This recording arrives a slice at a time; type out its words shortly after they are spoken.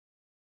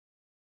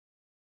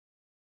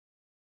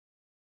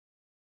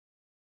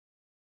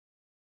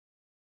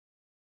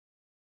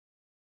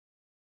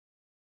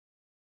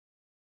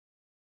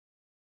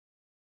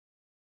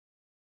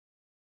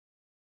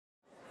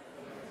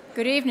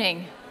Good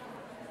evening,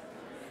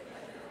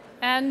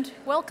 and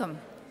welcome.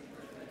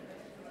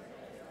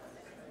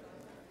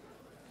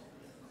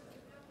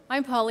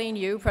 I'm Pauline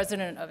Yu,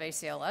 president of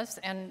ACLS,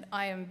 and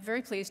I am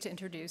very pleased to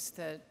introduce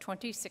the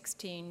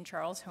 2016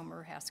 Charles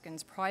Homer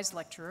Haskins Prize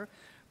Lecturer,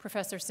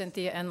 Professor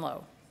Cynthia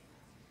Enloe.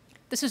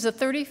 This is the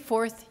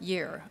 34th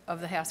year of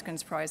the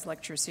Haskins Prize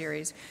Lecture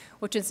Series,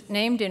 which is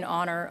named in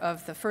honor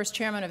of the first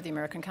chairman of the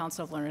American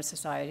Council of Learned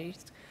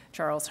Societies,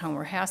 Charles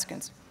Homer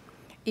Haskins.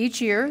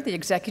 Each year, the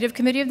executive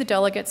committee of the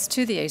delegates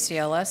to the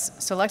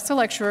ACLS selects a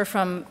lecturer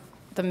from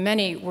the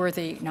many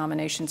worthy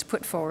nominations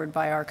put forward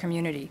by our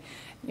community.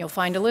 You'll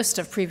find a list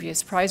of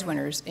previous prize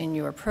winners in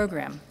your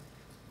program.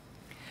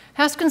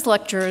 Haskins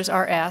lecturers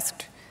are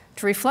asked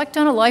to reflect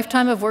on a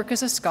lifetime of work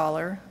as a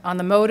scholar, on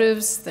the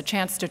motives, the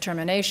chance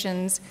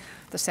determinations,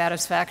 the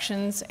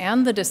satisfactions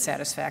and the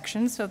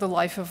dissatisfactions of the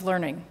life of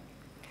learning,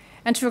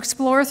 and to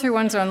explore through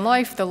one's own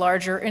life the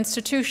larger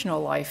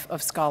institutional life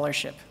of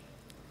scholarship.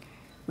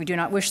 We do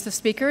not wish the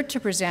speaker to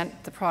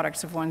present the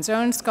products of one's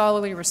own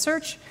scholarly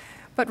research,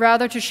 but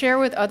rather to share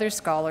with other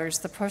scholars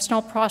the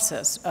personal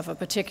process of a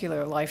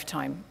particular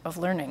lifetime of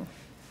learning.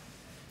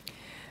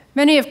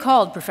 Many have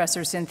called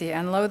Professor Cynthia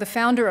Enloe the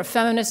founder of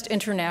feminist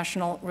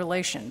international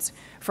relations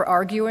for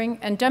arguing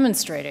and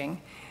demonstrating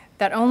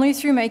that only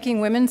through making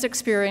women's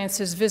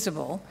experiences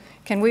visible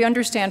can we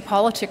understand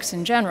politics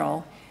in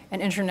general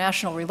and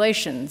international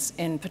relations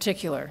in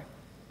particular.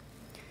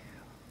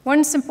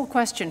 One simple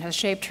question has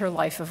shaped her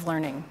life of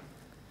learning.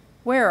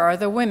 Where are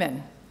the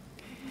women?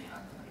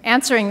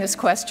 Answering this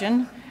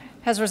question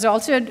has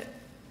resulted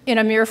in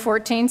a mere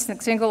 14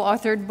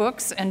 single-authored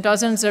books and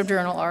dozens of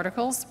journal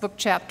articles, book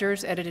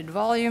chapters, edited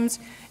volumes,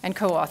 and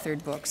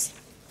co-authored books.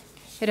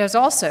 It has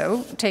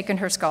also taken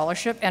her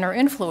scholarship and her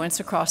influence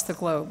across the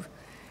globe,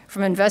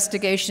 from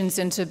investigations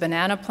into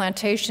banana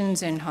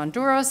plantations in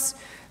Honduras,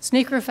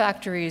 sneaker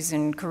factories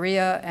in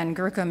Korea, and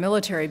Gurkha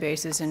military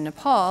bases in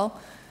Nepal,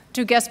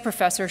 to guest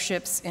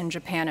professorships in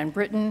Japan and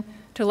Britain,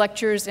 to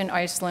lectures in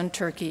Iceland,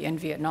 Turkey, and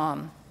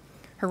Vietnam.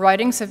 Her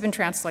writings have been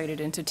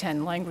translated into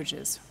 10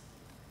 languages.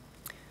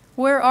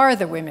 Where are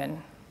the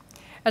women?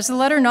 As the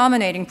letter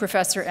nominating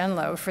Professor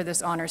Enloe for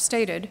this honor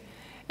stated,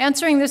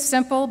 answering this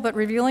simple but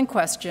revealing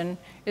question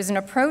is an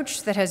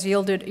approach that has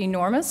yielded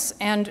enormous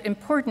and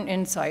important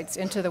insights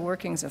into the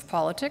workings of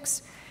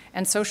politics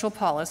and social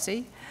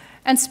policy,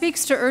 and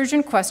speaks to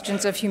urgent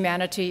questions of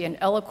humanity in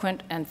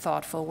eloquent and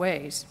thoughtful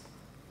ways.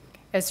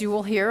 As you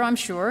will hear, I'm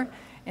sure,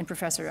 in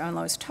Professor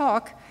Enloe's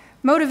talk,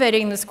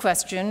 motivating this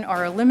question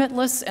are a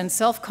limitless and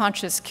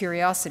self-conscious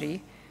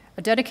curiosity,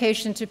 a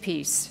dedication to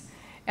peace,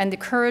 and the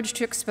courage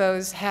to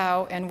expose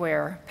how and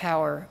where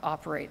power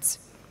operates.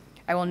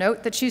 I will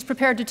note that she's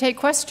prepared to take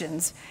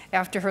questions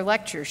after her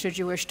lecture, should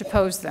you wish to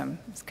pose them,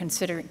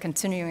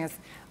 continuing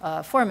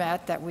a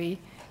format that we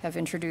have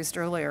introduced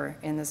earlier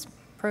in this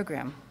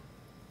program.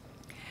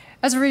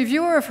 As a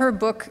reviewer of her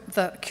book,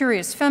 The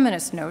Curious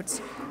Feminist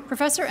Notes,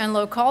 Professor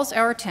Enloe calls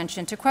our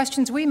attention to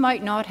questions we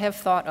might not have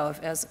thought of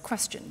as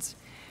questions,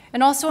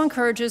 and also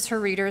encourages her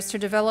readers to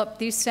develop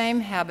these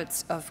same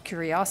habits of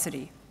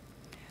curiosity.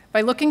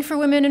 By looking for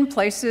women in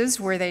places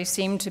where they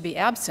seem to be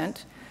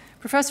absent,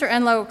 Professor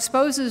Enloe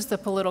exposes the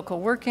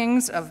political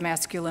workings of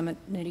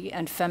masculinity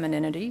and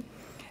femininity,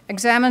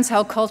 examines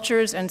how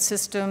cultures and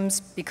systems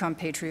become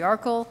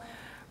patriarchal,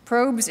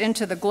 probes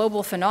into the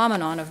global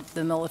phenomenon of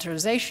the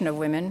militarization of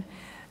women,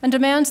 and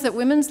demands that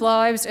women's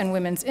lives and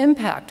women's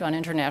impact on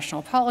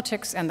international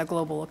politics and the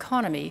global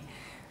economy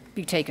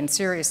be taken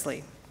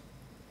seriously.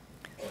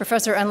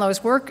 Professor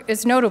Enloe's work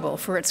is notable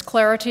for its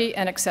clarity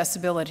and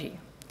accessibility.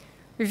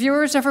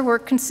 Reviewers of her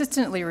work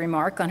consistently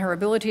remark on her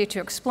ability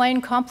to explain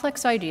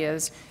complex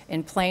ideas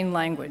in plain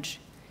language.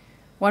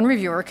 One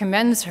reviewer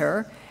commends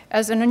her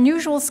as an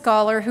unusual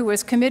scholar who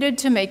is committed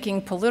to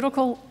making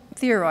political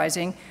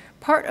theorizing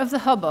part of the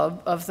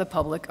hubbub of the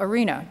public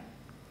arena,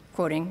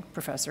 quoting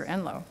Professor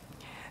Enloe.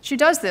 She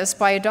does this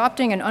by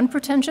adopting an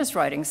unpretentious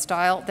writing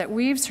style that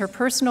weaves her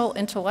personal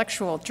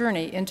intellectual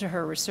journey into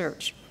her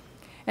research,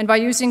 and by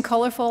using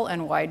colorful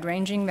and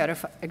wide-ranging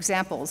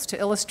examples to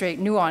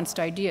illustrate nuanced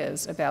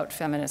ideas about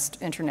feminist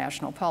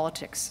international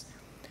politics.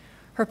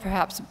 Her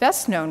perhaps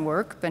best-known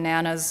work,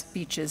 Bananas,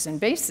 Beaches, and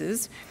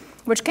Bases,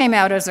 which came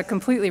out as a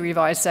completely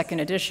revised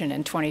second edition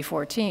in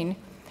 2014,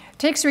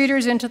 takes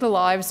readers into the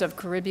lives of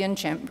Caribbean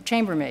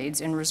chambermaids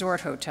in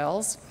resort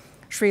hotels,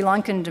 Sri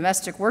Lankan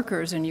domestic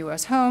workers in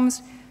US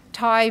homes,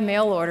 Thai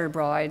mail-order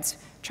brides,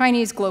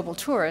 Chinese global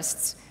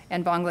tourists,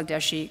 and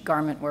Bangladeshi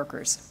garment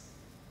workers.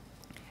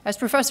 As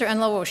Professor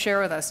Enloe will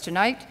share with us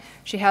tonight,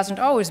 she hasn't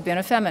always been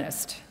a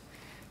feminist.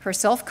 Her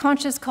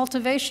self-conscious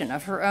cultivation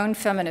of her own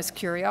feminist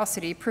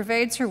curiosity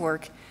pervades her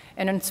work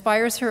and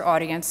inspires her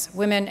audience,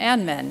 women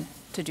and men,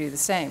 to do the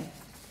same.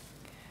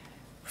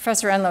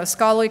 Professor Enloe's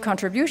scholarly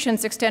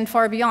contributions extend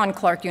far beyond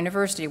Clark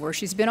University, where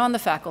she's been on the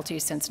faculty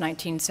since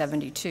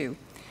 1972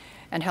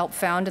 and helped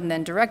found and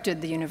then directed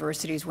the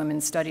university's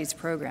Women's Studies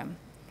program.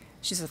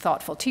 She's a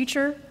thoughtful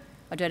teacher,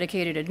 a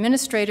dedicated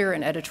administrator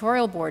and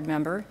editorial board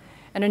member,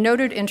 and a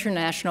noted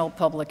international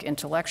public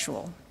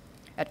intellectual.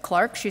 At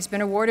Clark, she's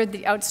been awarded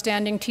the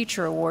Outstanding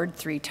Teacher Award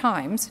 3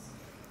 times,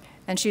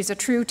 and she's a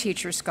true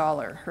teacher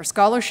scholar. Her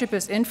scholarship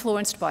is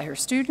influenced by her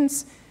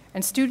students,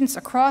 and students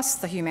across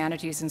the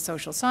humanities and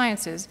social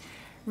sciences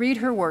read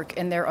her work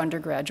in their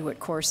undergraduate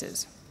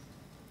courses.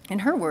 In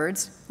her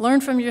words,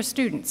 learn from your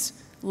students,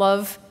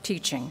 love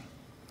teaching.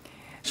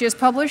 She has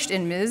published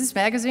in Ms.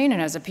 magazine and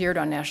has appeared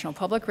on National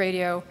Public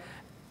Radio,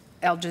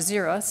 Al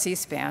Jazeera,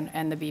 C-SPAN,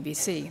 and the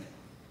BBC.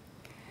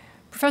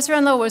 Professor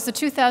Enloe was the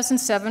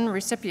 2007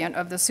 recipient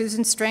of the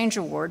Susan Strange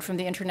Award from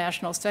the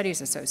International Studies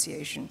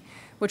Association,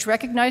 which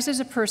recognizes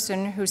a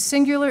person whose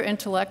singular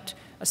intellect,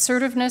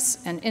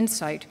 assertiveness, and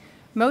insight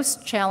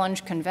most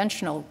challenge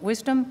conventional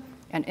wisdom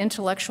and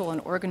intellectual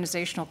and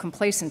organizational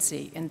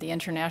complacency in the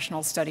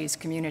international studies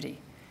community.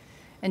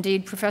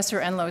 Indeed, Professor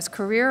Enloe's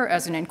career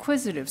as an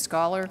inquisitive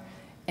scholar,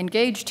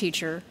 engaged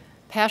teacher,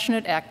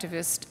 passionate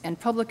activist, and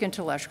public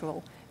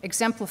intellectual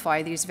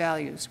exemplify these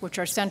values, which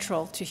are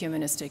central to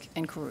humanistic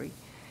inquiry.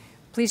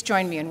 Please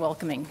join me in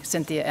welcoming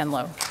Cynthia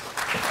Enloe.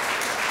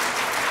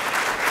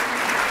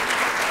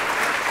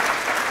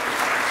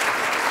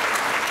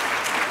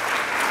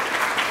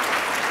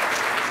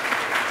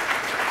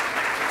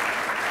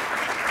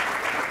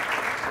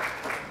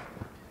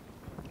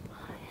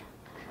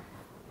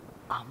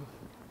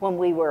 When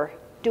we were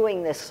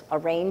doing this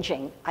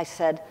arranging, I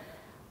said,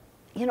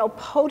 you know,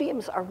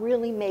 podiums are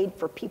really made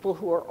for people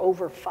who are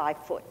over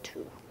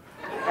 5'2",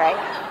 right?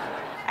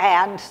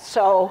 And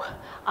so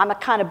I'm a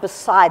kind of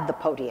beside the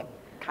podium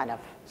kind of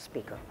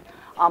speaker.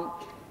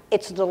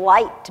 It's a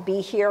delight to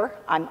be here.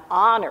 I'm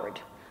honored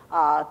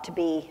to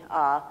be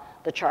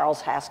the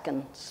Charles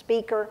Haskins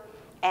speaker.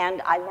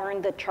 And I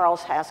learned that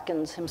Charles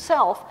Haskins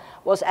himself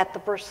was at the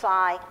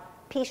Versailles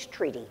Peace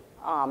Treaty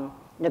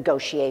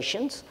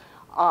negotiations.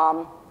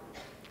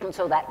 And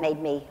so that made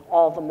me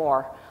all the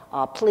more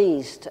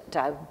pleased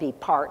to be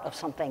part of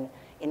something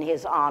in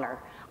his honor.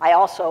 I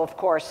also, of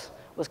course,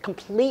 was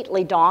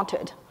completely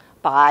daunted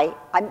by,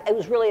 it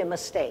was really a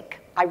mistake.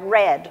 I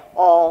read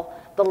all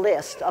the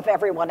list of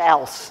everyone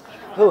else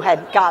who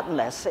had gotten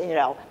this, you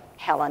know,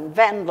 Helen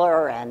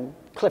Vendler and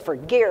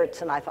Clifford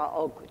Geertz, and I thought,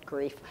 oh, good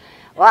grief.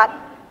 Well,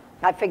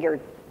 I figured,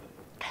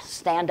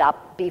 stand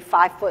up, be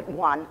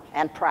 5'1"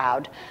 and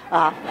proud,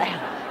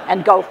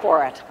 and go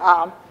for it.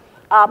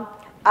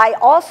 I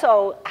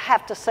also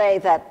have to say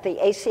that the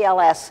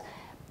ACLS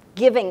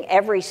giving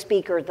every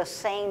speaker the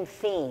same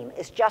theme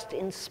is just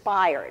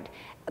inspired.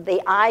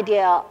 The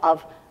idea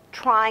of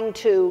trying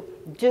to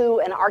do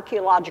an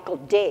archaeological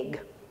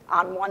dig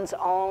on one's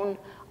own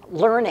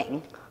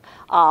learning,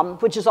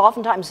 which is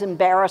oftentimes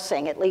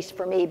embarrassing, at least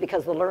for me,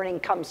 because the learning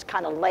comes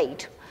kind of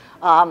late,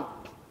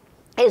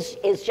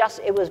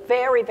 it was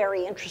very,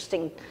 very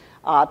interesting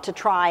to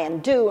try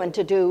and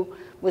to do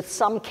with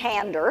some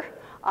candor.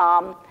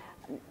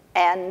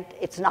 And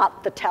it's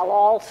not the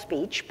tell-all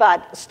speech,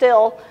 but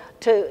still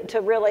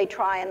to really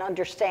try and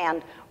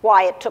understand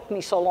why it took me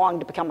so long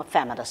to become a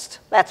feminist.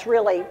 That's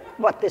really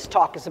what this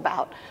talk is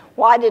about.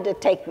 Why did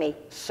it take me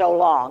so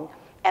long?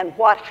 And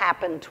what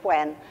happened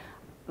when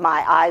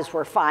my eyes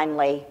were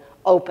finally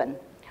open?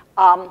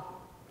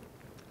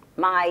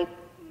 My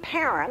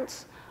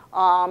parents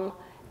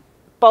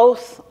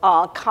both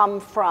come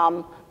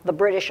from the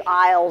British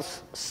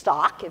Isles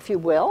stock, if you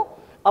will,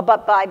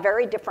 but by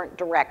very different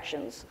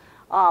directions.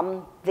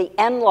 The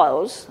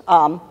Enloes,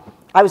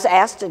 I was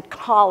asked at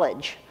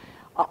college,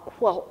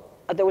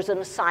 there was an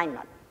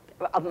assignment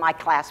of my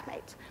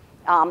classmates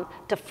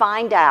to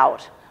find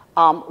out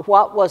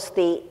what was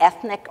the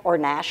ethnic or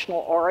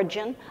national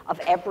origin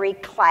of every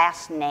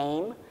class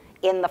name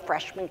in the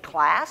freshman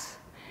class.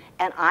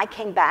 And I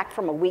came back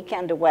from a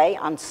weekend away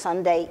on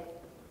Sunday,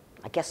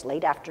 I guess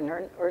late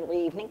afternoon,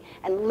 early evening,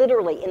 and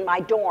literally in my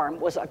dorm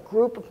was a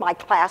group of my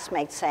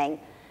classmates saying,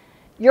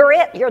 "You're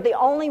it. You're the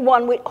only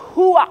one.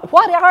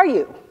 What are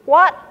you?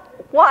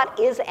 What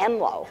is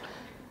Enloe?"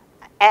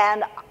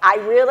 And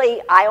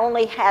I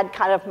only had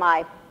kind of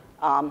my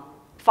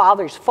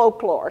father's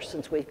folklore,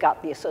 since we've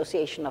got the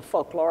Association of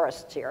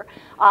Folklorists here.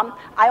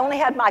 I only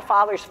had my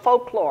father's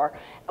folklore,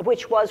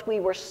 which was we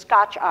were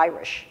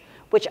Scotch-Irish,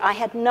 which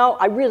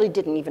I really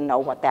didn't even know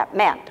what that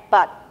meant,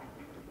 but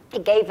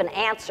it gave an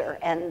answer,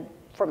 and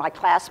for my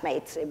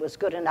classmates, it was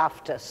good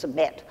enough to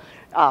submit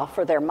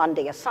for their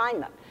Monday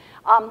assignment.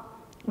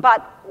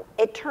 But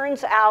it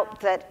turns out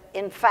that,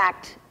 in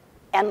fact,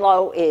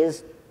 Enloe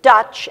is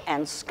Dutch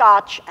and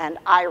Scotch and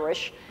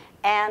Irish,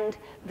 and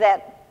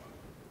that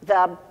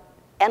the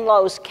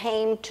Enloes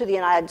came to the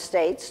United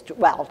States,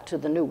 to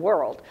the New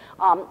World,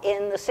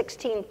 in the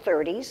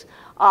 1630s.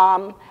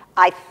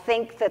 I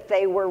think that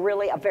they were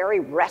really a very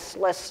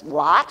restless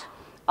lot.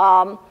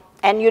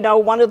 And you know,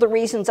 one of the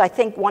reasons I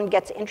think one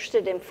gets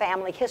interested in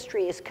family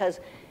history is because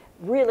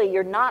really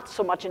you're not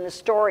so much an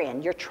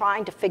historian, you're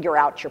trying to figure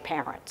out your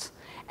parents.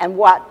 And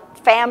what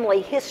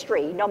family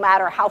history, no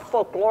matter how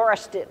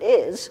folklorist it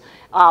is,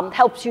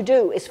 helps you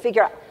do is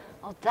figure out,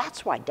 oh,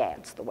 that's why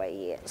Dad's the way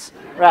he is,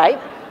 right?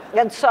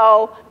 And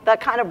so the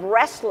kind of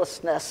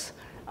restlessness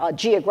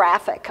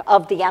geographic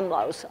of the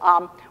Enloes,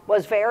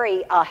 was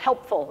very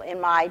helpful in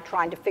my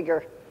trying to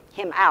figure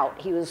him out.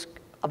 He was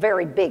a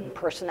very big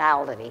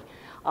personality,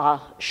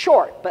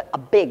 short, but a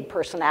big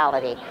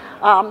personality.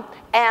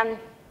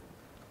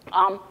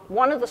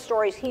 One of the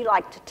stories he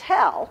liked to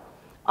tell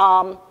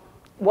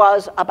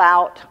was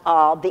about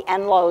the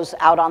Enloes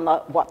out on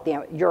what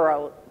the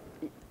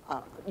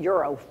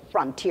Euro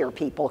frontier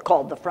people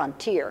called the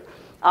frontier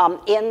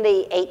in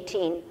the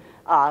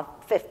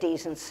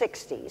 1850s and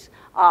 60s,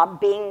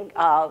 being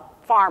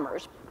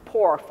farmers,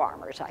 poor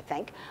farmers, I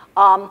think,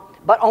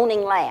 but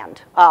owning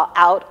land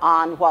out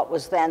on what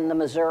was then the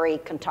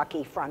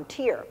Missouri-Kentucky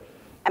frontier.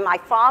 And my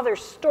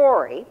father's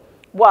story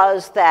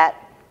was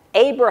that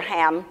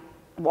Abraham,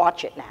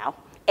 watch it now,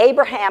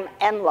 Abraham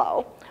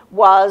Enloe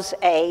was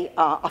a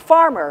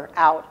farmer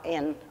out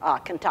in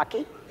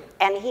Kentucky,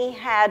 and he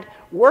had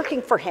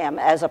working for him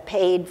as a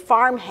paid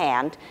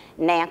farmhand,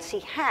 Nancy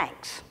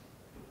Hanks.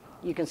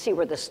 You can see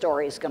where this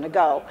story is going to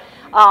go.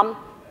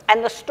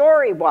 And the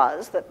story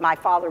was that my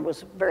father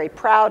was very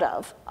proud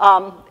of,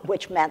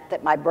 which meant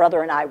that my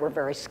brother and I were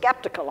very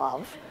skeptical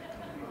of,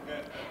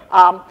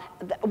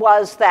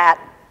 was that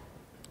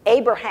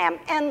Abraham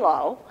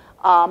Enloe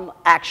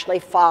actually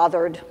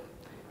fathered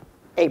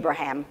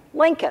Abraham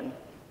Lincoln.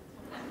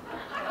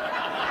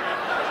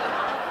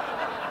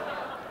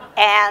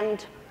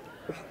 And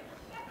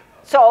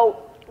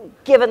so,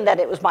 given that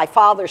it was my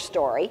father's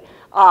story,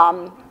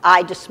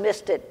 I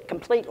dismissed it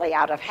completely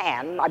out of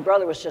hand. My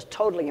brother was just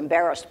totally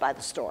embarrassed by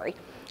the story,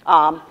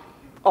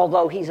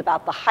 although he's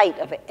about the height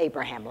of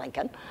Abraham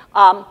Lincoln.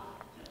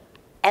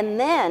 And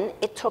then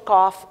it took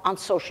off on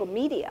social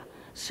media.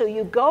 So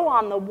you go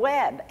on the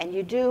web and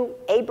you do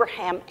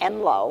Abraham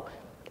Enloe,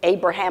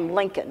 Abraham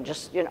Lincoln,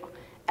 just, you know,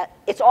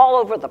 it's all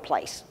over the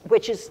place,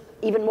 which is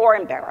even more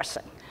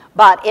embarrassing.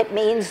 But it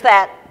means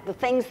that the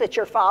things that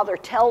your father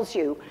tells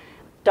you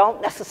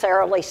don't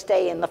necessarily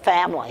stay in the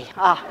family.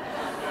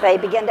 They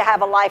begin to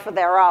have a life of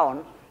their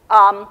own.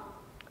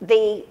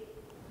 The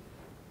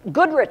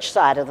Goodrich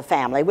side of the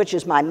family, which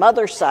is my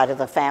mother's side of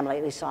the family,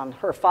 at least on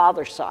her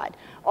father's side,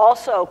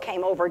 also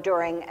came over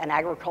during an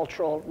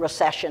agricultural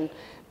recession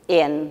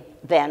then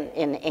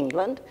in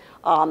England,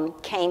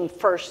 came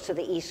first to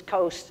the East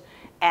Coast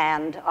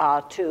and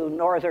to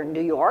northern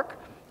New York.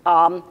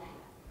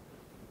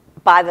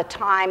 By the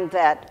time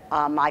that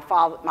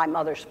my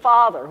mother's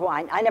father, who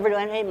I never knew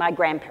any of my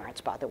grandparents,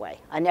 by the way.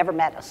 I never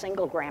met a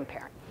single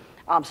grandparent.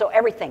 So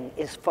everything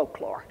is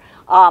folklore.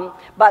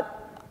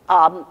 But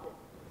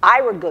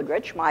Ira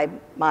Goodrich,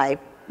 my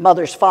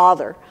mother's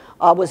father,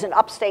 was in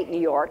upstate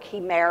New York. He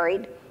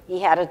married. He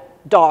had a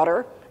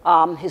daughter.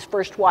 His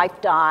first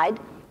wife died,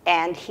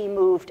 and he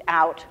moved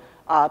out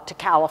to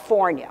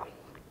California.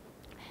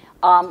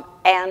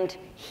 And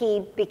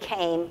he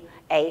became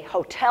a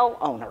hotel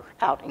owner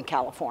out in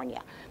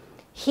California.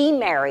 He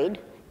married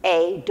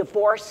a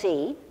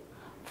divorcee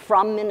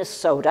from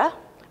Minnesota,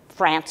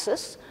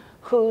 Frances,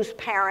 whose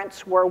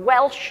parents were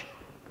Welsh,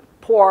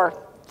 poor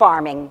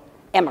farming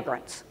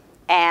immigrants.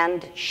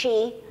 And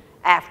she,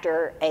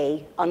 after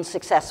an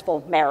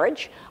unsuccessful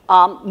marriage,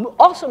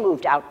 also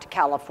moved out to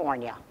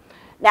California.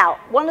 Now,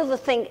 one of the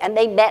things, and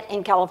they met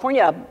in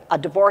California, a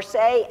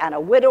divorcee and a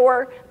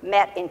widower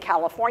met in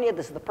California.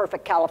 This is the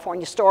perfect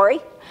California story.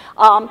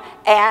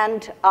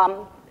 And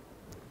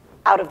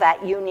out of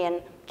that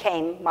union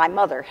came my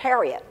mother,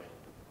 Harriet.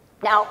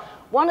 Now,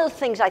 one of the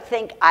things I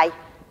think I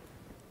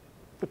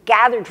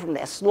gathered from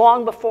this,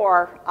 long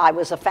before I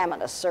was a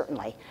feminist,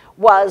 certainly,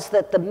 was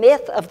that the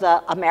myth of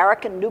the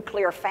American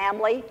nuclear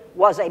family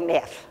was a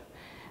myth.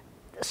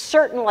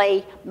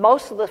 Certainly,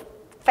 most of the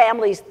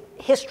family's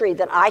history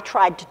that I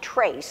tried to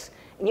trace,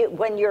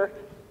 when you're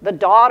the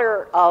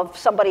daughter of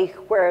somebody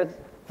where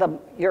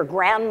your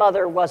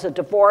grandmother was a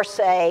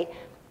divorcee,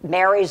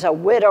 marries a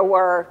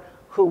widower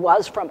who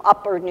was from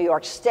upper New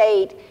York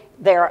State,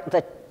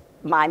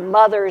 my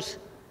mother's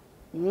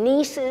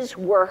nieces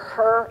were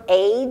her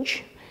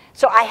age.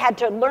 So I had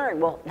to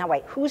learn, well, now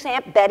wait, who's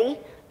Aunt Betty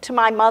to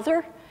my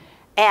mother?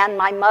 And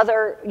my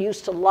mother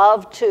used to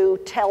love to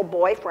tell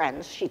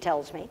boyfriends, she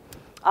tells me,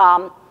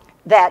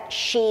 that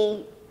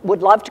she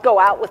would love to go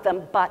out with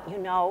them, but you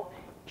know,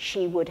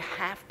 she would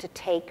have to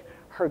take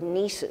her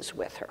nieces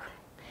with her.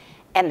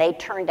 And they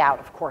turned out,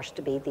 of course,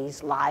 to be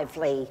these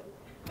lively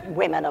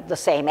women of the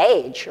same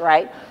age,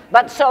 right?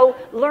 But so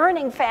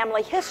learning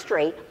family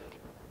history,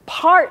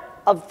 part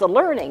of the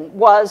learning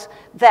was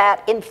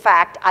that, in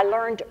fact, I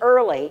learned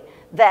early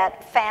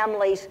that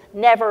families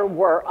never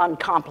were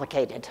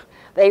uncomplicated.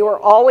 They were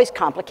always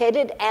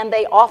complicated, and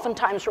they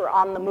oftentimes were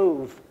on the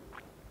move.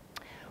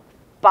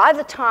 By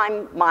the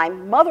time my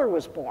mother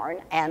was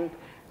born, and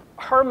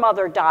her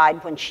mother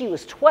died when she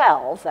was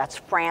 12, that's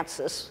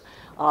Frances,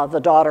 the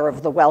daughter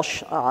of the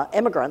Welsh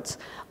immigrants,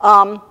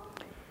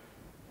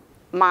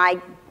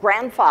 my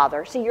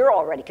grandfather, see, you're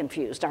already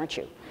confused, aren't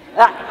you?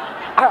 All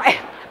right.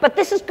 But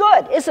this is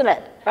good, isn't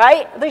it,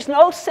 right? There's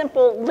no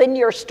simple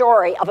linear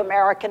story of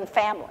American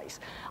families.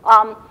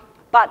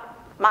 But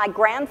my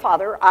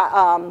grandfather,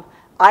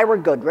 Ira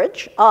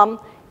Goodrich,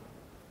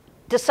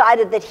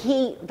 decided that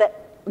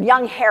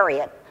young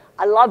Harriet,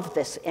 I love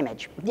this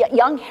image,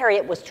 young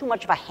Harriet was too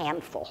much of a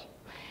handful.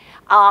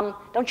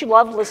 Don't you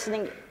love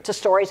listening to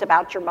stories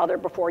about your mother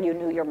before you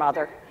knew your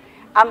mother?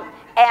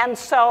 And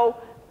so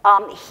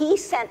he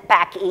sent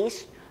back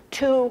east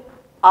to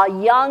a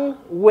young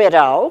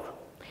widow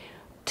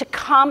to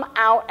come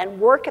out and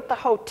work at the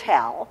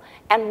hotel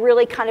and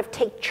really kind of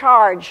take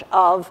charge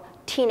of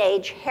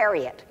teenage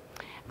Harriet.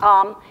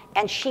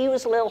 And she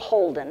was Lil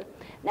Holden.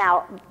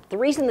 Now, the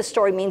reason this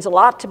story means a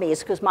lot to me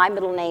is because my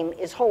middle name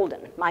is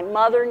Holden. My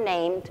mother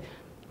named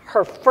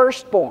her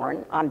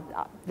firstborn, I'm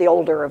the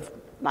older of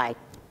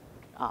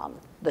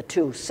the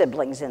two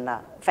siblings in the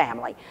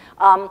family.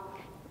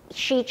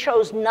 She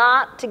chose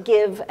not to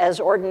give, as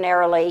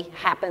ordinarily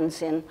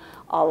happens in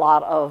a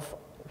lot of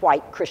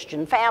white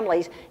Christian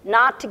families,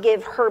 not to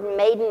give her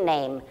maiden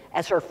name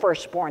as her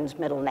firstborn's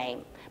middle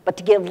name, but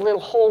to give Lil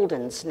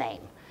Holden's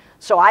name.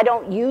 So I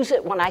don't use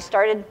it. When I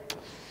started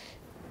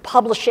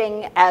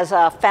publishing as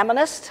a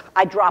feminist,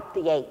 I dropped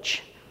the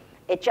H.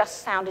 It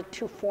just sounded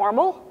too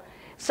formal.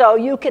 So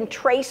you can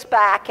trace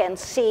back and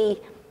see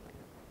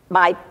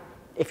my,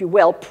 if you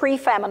will,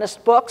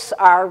 pre-feminist books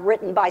are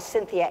written by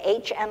Cynthia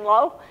H.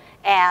 Enloe,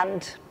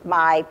 and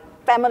my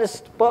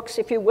feminist books,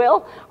 if you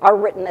will, are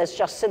written as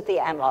just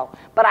Cynthia Enloe.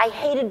 But I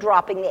hated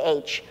dropping the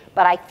H,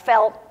 but I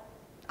felt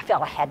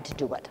I had to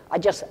do it.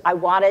 I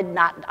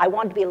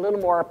wanted to be a little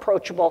more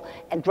approachable,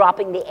 and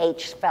dropping the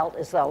H felt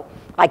as though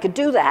I could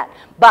do that.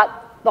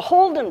 But the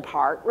Holden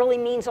part really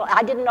means,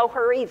 I didn't know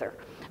her either.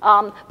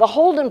 The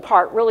Holden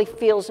part really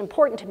feels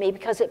important to me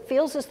because it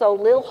feels as though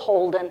Lil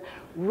Holden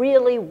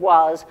really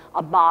was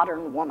a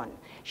modern woman.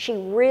 She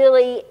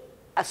really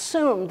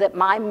assumed that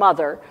my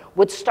mother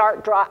would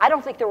start I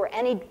don't think there were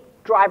any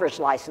driver's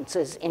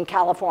licenses in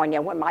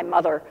California when my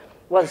mother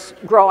was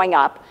growing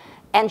up.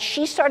 And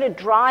she started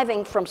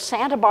driving from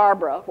Santa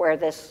Barbara, where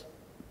this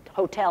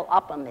Hotel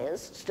Upham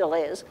still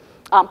is,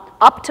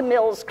 up to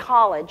Mills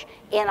College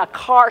in a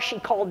car she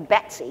called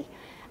Betsy.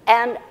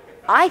 And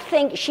I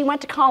think she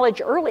went to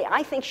college early.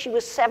 I think she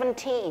was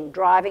 17,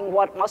 driving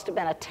what must have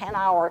been a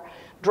 10-hour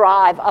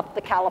drive up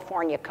the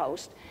California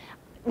coast.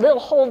 Lil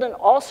Holden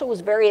also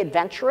was very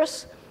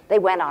adventurous. They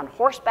went on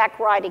horseback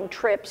riding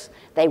trips.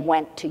 They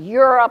went to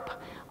Europe.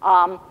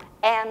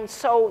 And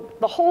so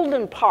the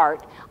Holden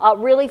part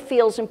really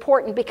feels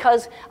important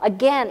because,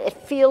 again, it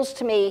feels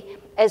to me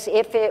as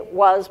if it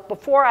was,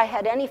 before I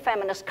had any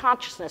feminist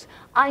consciousness,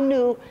 I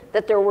knew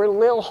that there were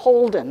Lil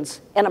Holdens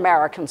in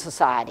American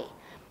society.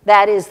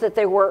 That is, that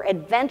there were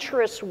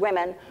adventurous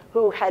women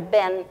who had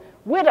been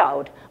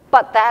widowed,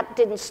 but that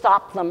didn't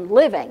stop them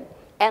living.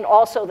 And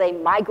also they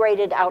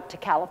migrated out to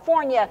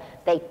California.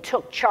 They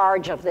took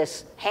charge of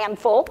this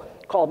handful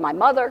called my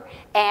mother,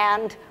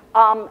 and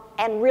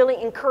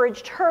really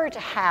encouraged her to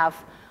have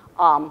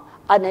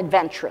an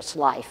adventurous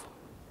life.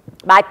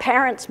 My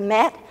parents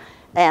met,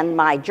 and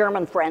my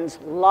German friends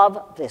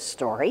love this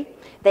story.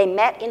 They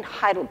met in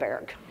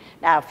Heidelberg.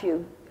 Now,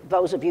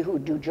 those of you who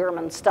do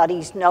German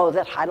studies know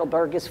that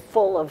Heidelberg is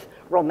full of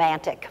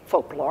romantic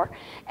folklore.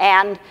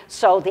 And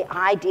so the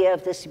idea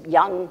of this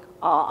young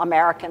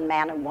American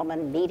man and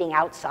woman meeting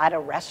outside a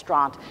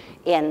restaurant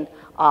in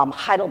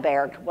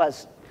Heidelberg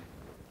was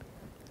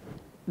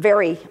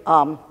very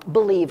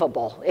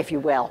believable, if you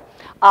will.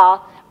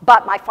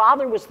 But my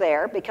father was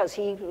there because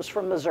he was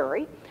from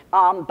Missouri,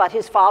 but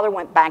his father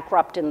went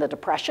bankrupt in the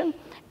Depression,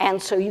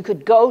 and so you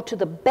could go to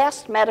the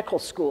best medical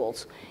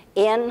schools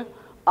in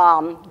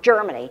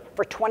Germany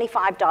for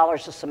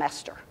 $25 a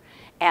semester.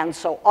 And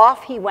so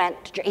off he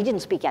went, he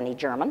didn't speak any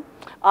German,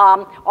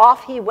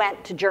 off he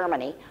went to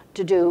Germany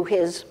to do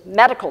his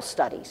medical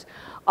studies.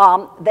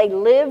 They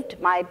lived,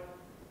 my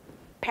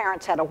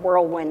parents had a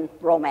whirlwind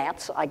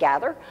romance, I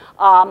gather,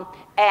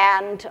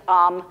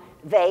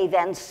 they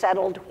then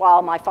settled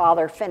while my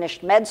father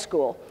finished med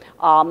school,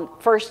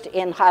 first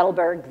in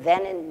Heidelberg,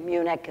 then in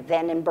Munich,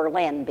 then in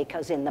Berlin,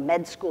 because in the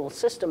med school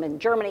system in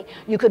Germany,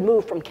 you could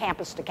move from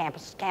campus to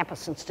campus to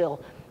campus and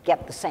still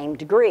get the same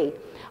degree.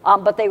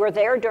 But they were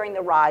there during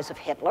the rise of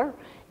Hitler.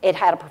 It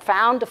had a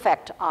profound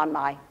effect on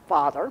my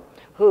father,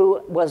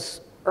 who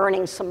was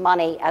earning some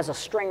money as a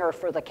stringer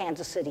for the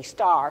Kansas City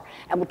Star,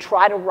 and would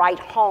try to write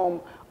home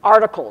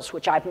articles,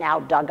 which I've now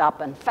dug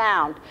up and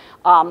found,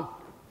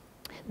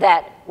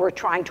 that were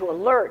trying to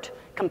alert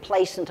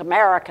complacent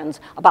Americans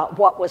about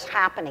what was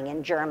happening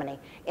in Germany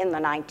in the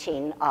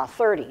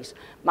 1930s.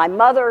 My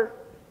mother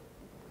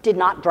did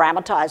not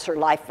dramatize her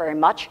life very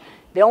much.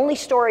 The only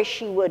story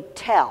she would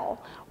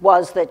tell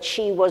was that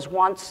she was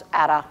once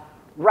at a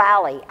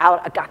rally,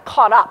 got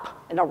caught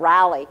up in a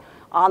rally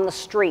on the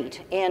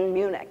street in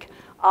Munich,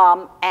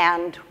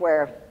 and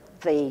where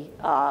the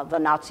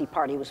Nazi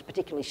Party was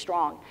particularly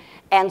strong,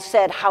 and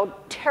said how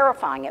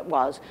terrifying it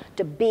was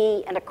to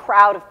be in a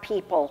crowd of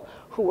people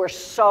who were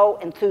so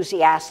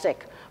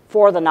enthusiastic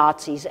for the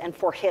Nazis and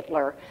for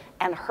Hitler,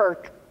 and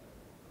her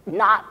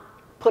not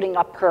putting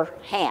up her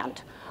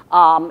hand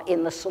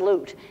in the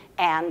salute.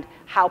 and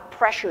how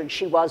pressured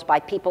she was by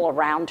people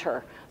around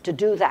her to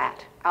do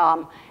that.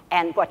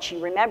 And what she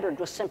remembered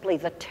was simply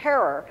the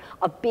terror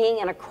of being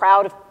in a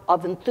crowd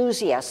of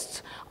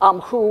enthusiasts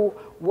who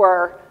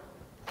were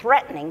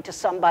threatening to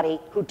somebody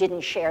who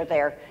didn't share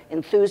their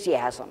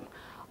enthusiasm.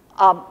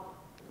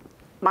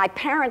 My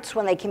parents,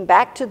 when they came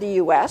back to the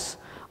US,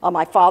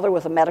 my father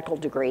with a medical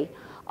degree,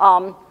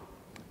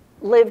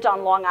 lived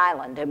on Long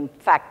Island. In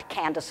fact,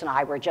 Candace and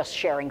I were just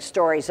sharing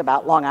stories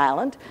about Long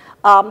Island,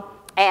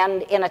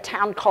 and in a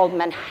town called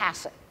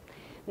Manhasset.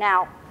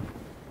 Now,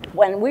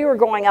 when we were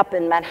growing up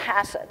in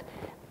Manhasset,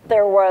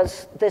 there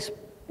was this,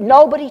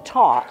 nobody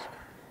taught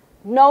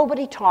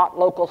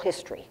local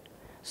history.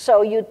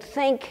 So you'd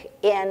think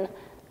in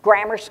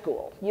grammar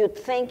school, you'd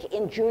think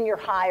in junior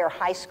high or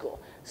high school,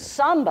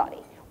 somebody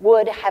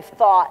would have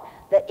thought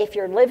that if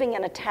you're living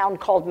in a town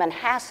called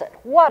Manhasset,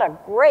 what a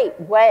great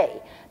way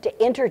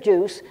to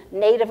introduce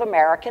Native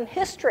American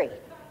history,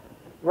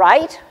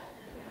 right?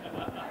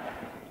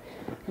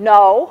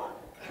 No,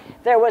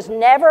 there was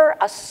never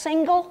a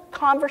single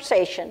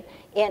conversation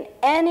in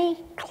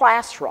any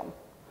classroom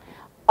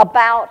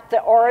about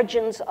the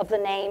origins of the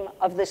name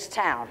of this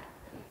town.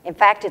 In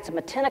fact, it's a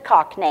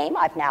Matinecock name,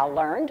 I've now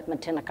learned,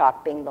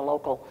 Matinecock being the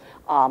local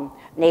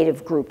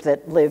native group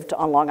that lived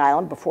on Long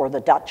Island before the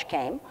Dutch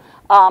came.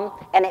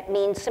 And it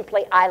means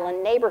simply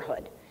island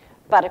neighborhood.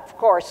 But of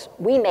course,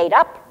 we made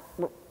up,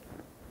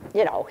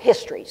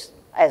 histories,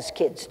 as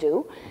kids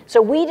do.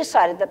 So we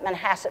decided that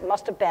Manhasset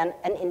must have been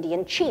an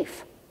Indian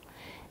chief.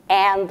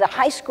 And the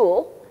high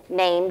school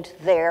named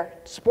their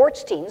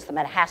sports teams, the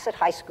Manhasset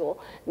High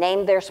School,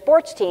 named their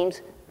sports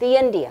teams the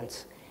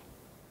Indians.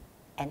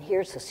 And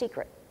here's the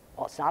secret.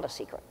 Well, it's not a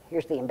secret.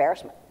 Here's the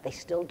embarrassment. They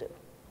still do.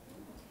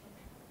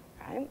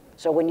 Right?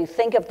 So when you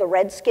think of the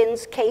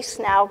Redskins case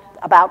now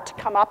about to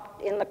come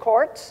up in the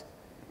courts,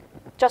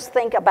 just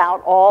think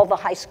about all the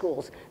high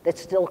schools that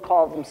still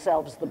call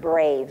themselves the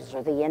Braves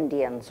or the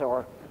Indians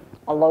or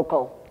a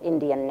local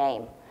Indian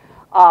name.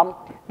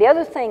 The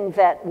other thing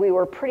that we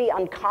were pretty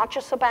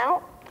unconscious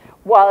about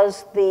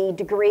was the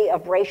degree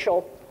of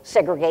racial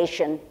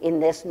segregation in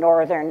this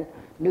northern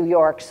New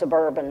York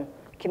suburban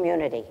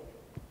community.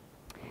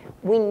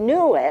 We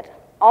knew it,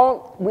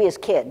 we as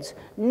kids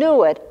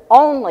knew it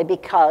only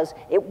because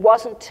it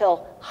wasn't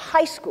till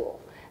high school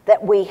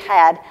that we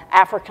had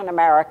African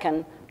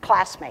American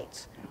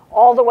classmates.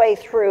 All the way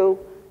through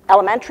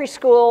elementary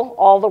school,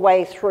 all the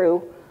way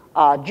through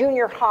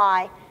junior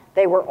high,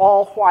 they were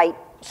all white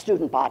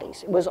student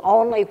bodies. It was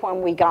only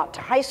when we got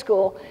to high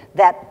school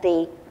that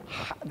the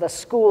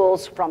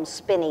schools from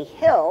Spinney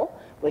Hill,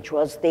 which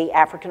was the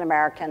African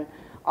American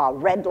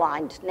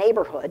redlined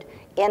neighborhood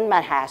in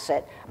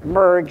Manhasset,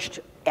 merged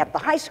at the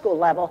high school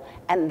level,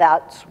 and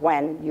that's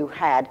when you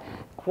had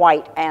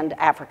white and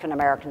African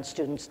American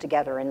students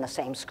together in the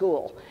same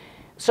school.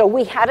 So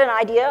we had an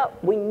idea,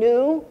 we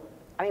knew,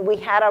 we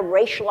had a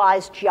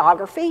racialized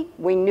geography.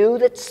 We knew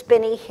that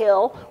Spinney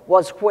Hill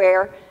was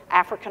where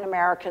African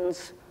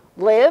Americans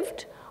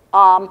lived.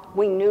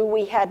 We knew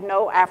we had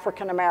no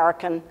African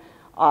American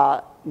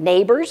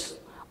neighbors,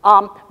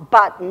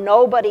 but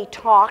nobody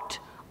talked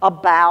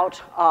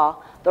about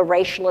the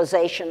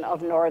racialization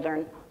of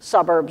northern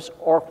suburbs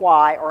or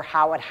why or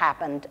how it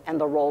happened and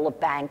the role of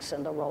banks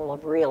and the role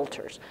of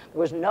realtors.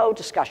 There was no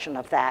discussion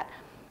of that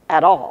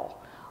at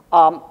all.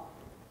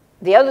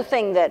 The other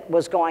thing that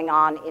was going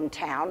on in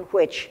town,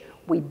 which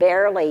we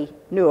barely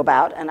knew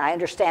about, and I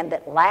understand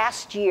that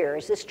last year,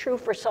 is this true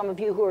for some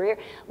of you who are here?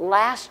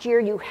 Last year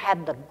you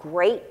had the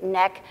Great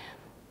Neck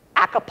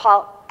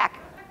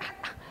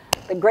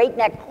the Great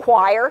Neck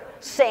Choir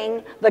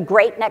sing the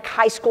Great Neck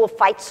High School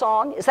fight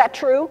song. Is that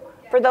true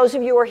for those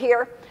of you who are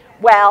here?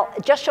 Well,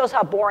 it just shows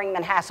how boring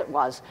Manhasset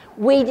was.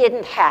 We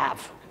didn't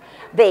have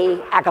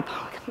the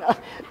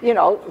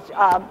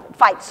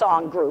fight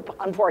song group,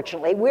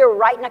 unfortunately. We were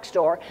right next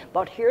door,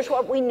 but here's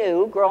what we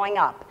knew growing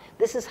up.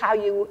 This is how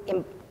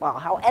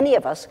how any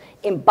of us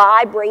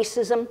imbibe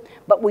racism,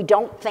 but we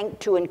don't think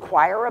to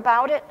inquire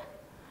about it.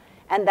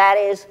 And that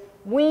is,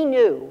 we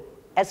knew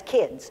as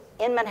kids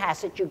in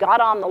Manhasset, you got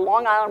on the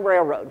Long Island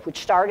Railroad, which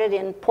started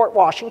in Port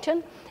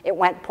Washington. It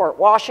went Port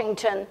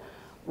Washington,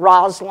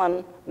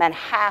 Roslyn,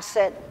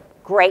 Manhasset,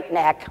 Great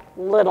Neck,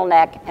 Little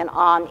Neck, and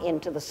on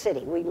into the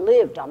city. We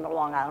lived on the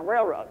Long Island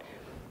Railroad.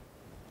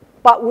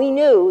 But we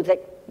knew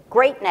that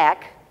Great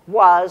Neck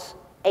was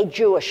a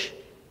Jewish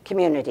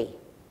community,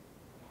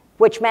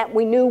 which meant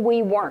we knew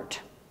we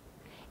weren't.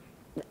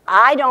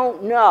 I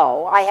don't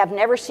know, I have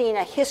never seen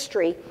a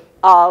history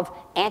of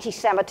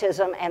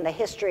anti-Semitism and the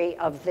history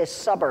of this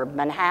suburb,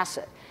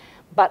 Manhasset.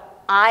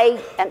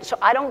 So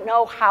I don't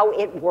know how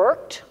it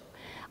worked.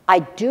 I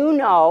do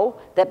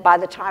know that by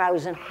the time I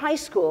was in high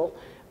school,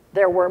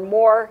 there were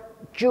more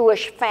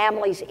Jewish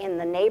families in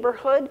the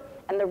neighborhood,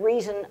 and the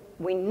reason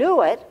we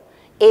knew it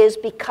is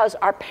because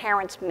our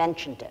parents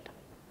mentioned it.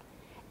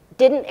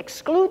 Didn't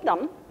exclude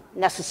them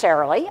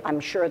necessarily. I'm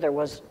sure there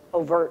was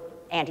overt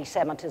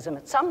anti-Semitism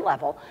at some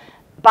level,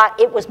 but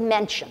it was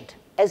mentioned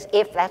as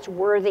if that's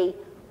worthy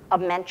of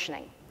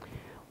mentioning.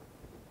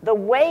 the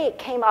way it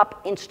came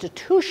up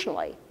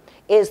institutionally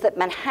is that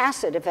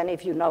Manhasset, if any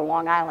of you know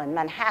Long Island,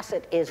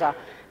 Manhasset is a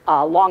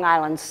Long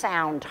Island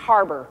Sound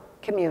harbor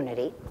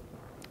community.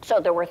 So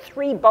there were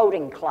 3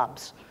 boating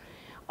clubs.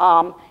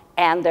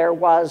 And there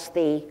was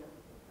the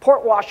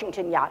Port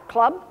Washington Yacht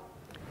Club,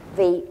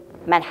 the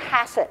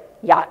Manhasset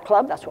Yacht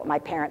Club, that's what my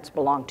parents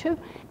belonged to,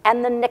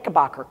 and the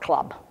Knickerbocker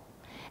Club.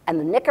 And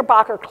the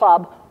Knickerbocker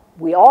Club,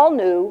 we all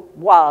knew,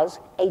 was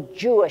a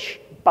Jewish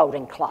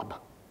boating club.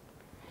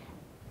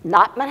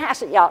 Not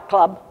Manhasset Yacht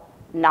Club,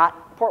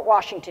 not Port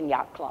Washington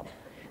Yacht Club.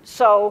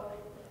 So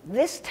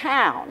this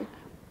town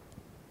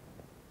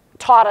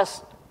taught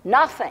us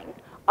nothing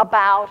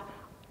about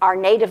our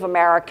Native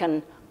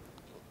American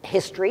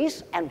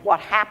histories and what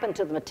happened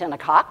to the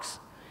Mattinnecocks.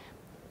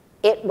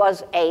 It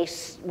was a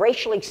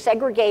racially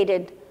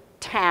segregated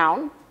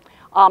town,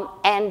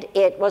 and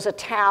it was a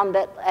town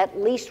that at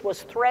least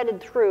was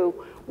threaded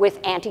through with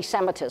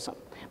anti-Semitism.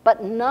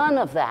 But none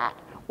of that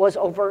was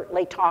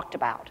overtly talked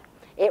about.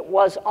 It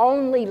was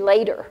only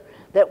later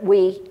that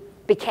we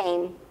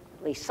became,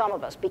 at least some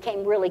of us,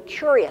 became really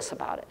curious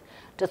about it,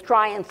 to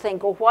try and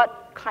think, well,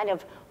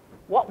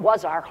 what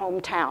was our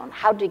hometown?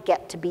 How did it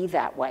get to be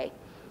that way?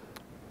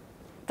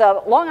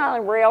 The Long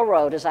Island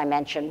Railroad, as I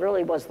mentioned,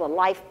 really was the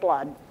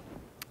lifeblood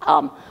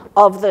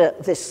of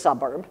this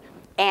suburb,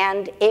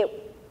 and it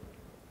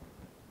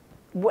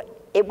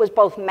was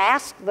both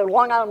the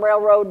Long Island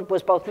Railroad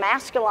was both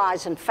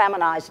masculized and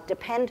feminized,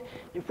 depend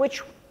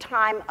which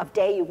time of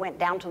day you went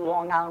down to the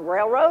Long Island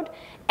Railroad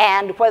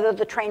and whether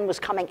the train was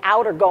coming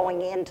out or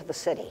going into the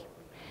city.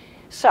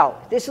 So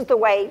this is the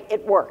way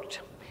it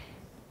worked.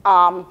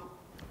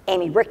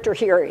 Amy Richter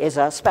here is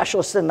a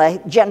specialist in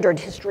the gendered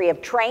history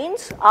of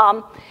trains.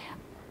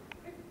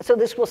 So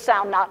this will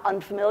sound not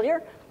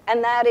unfamiliar,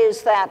 and that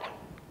is that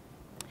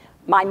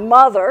my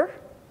mother,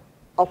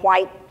 a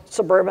white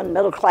suburban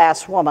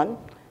middle-class woman,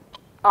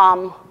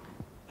 no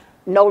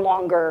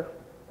longer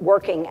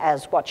working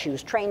as what she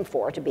was trained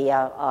for, to be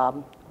a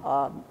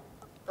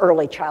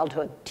early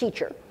childhood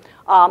teacher.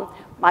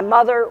 My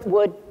mother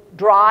would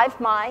drive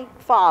my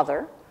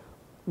father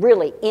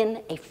really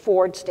in a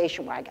Ford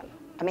station wagon.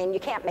 I mean,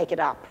 you can't make it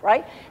up,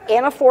 right?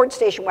 In a Ford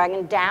station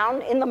wagon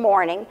down in the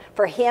morning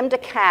for him to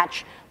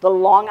catch the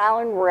Long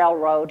Island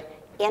Railroad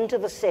into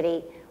the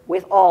city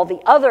with all the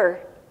other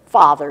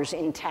fathers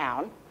in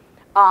town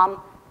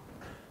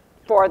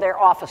for their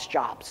office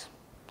jobs.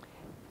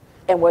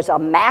 It was a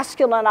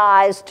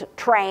masculinized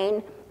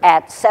train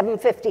at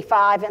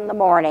 7:55 in the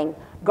morning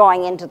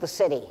going into the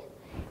city.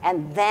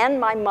 And then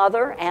my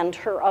mother and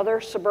her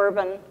other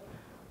suburban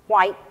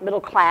white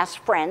middle-class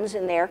friends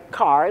in their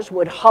cars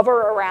would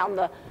hover around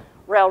the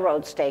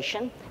railroad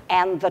station,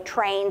 and the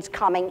trains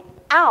coming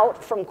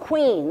out from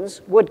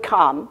Queens would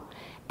come,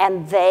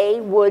 and they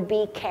would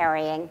be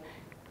carrying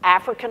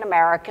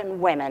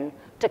African-American women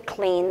to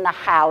clean the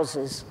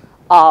houses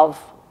of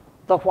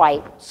the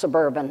white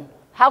suburban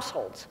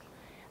households.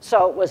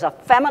 So it was a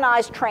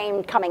feminized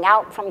train coming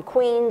out from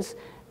Queens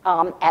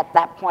at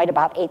that point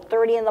about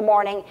 8:30 in the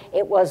morning.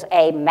 It was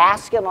a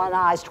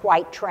masculinized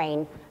white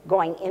train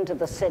going into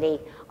the city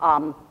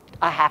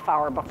a half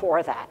hour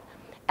before that.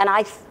 And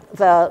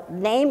the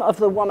name of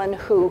the woman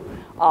who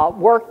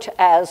worked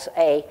as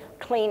a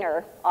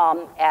cleaner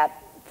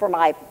for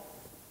my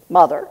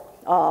mother,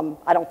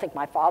 I don't think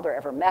my father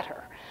ever met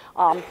her,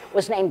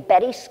 was named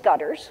Betty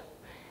Scudders.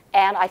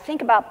 And I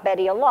think about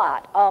Betty a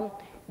lot.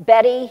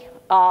 Betty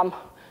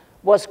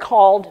was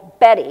called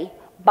Betty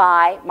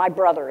by my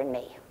brother and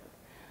me.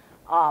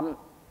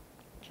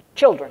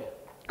 Children,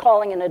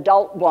 calling an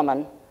adult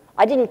woman,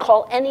 I didn't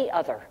call any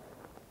other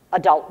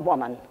adult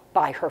woman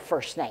by her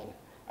first name.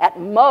 At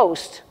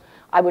most,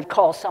 I would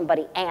call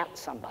somebody Aunt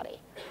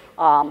somebody,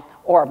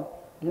 or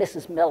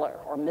Mrs. Miller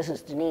or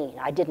Mrs. Deneen.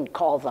 I didn't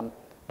call them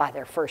by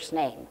their first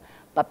name.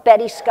 But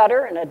Betty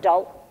Scudder, an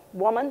adult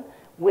woman,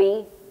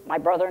 my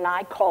brother and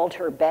I, called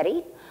her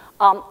Betty,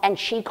 and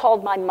she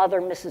called my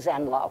mother Mrs.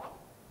 Enloe.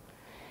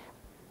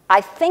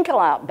 I think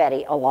about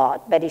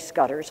Betty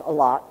Scudders a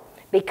lot,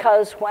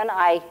 because when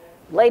I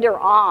later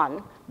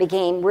on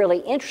became really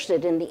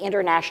interested in the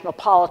international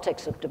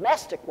politics of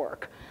domestic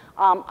work,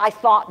 I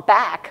thought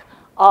back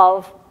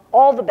of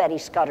all the Betty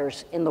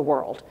Scudders in the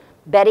world.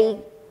 Betty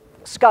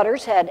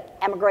Scudders had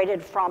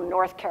emigrated from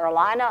North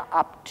Carolina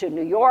up to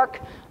New York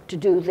to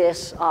do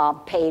this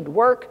paid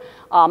work.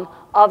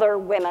 Other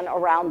women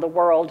around the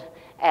world,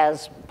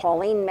 as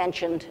Pauline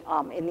mentioned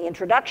in the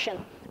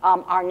introduction,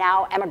 are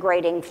now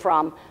emigrating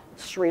from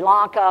Sri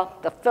Lanka,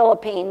 the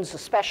Philippines,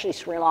 especially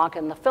Sri Lanka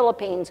and the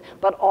Philippines,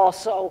 but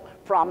also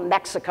from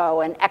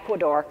Mexico and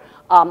Ecuador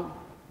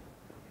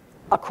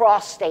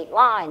across state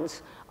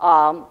lines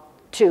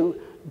to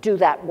do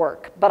that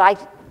work.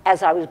 But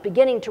as I was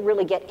beginning to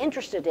really get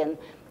interested in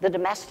the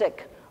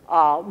domestic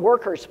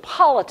workers'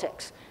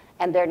 politics,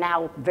 and they're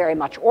now very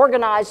much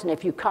organized, and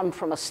if you come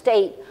from a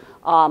state,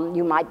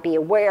 you might be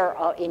aware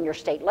in your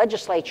state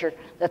legislature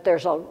that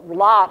there's a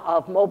lot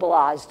of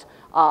mobilized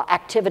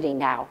activity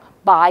now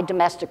by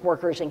domestic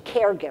workers and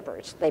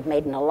caregivers. They've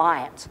made an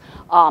alliance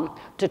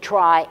to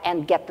try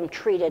and get them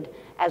treated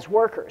as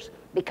workers,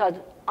 because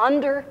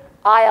under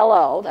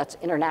ILO, that's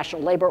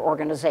International Labor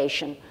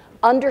Organization,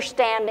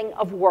 understanding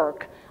of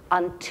work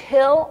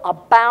until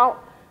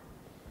about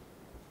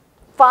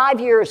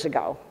 5 years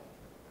ago,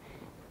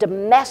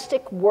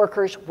 domestic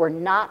workers were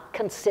not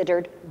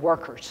considered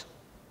workers.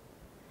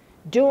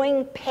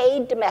 Doing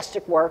paid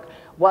domestic work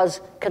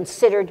was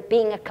considered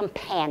being a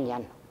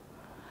companion,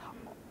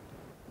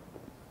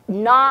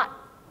 not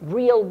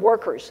real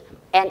workers.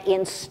 And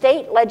in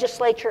state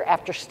legislature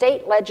after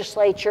state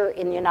legislature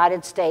in the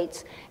United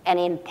States and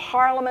in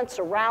parliaments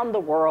around the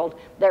world,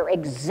 there are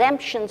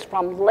exemptions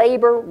from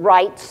labor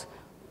rights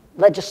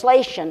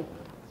legislation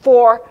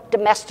for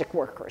domestic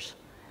workers.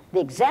 The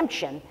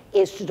exemption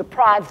is to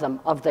deprive them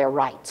of their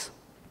rights.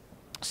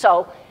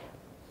 So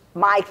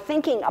my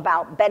thinking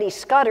about Betty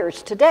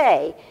Scudder's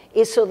today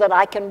is so that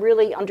I can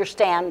really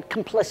understand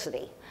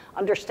complicity,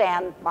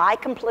 understand my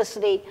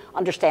complicity,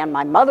 understand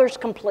my mother's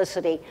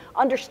complicity,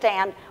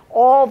 understand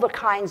all the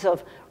kinds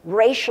of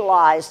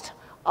racialized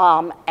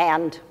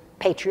and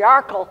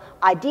patriarchal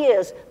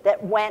ideas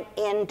that went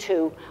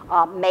into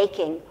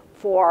making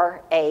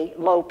for a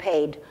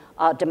low-paid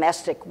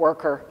domestic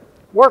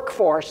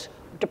workforce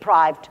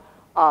deprived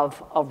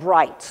of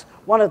rights.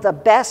 One of the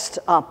best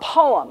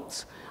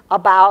poems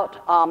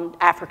about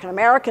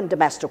African-American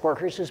domestic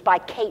workers is by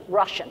Kate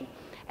Rushin.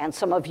 And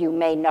some of you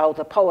may know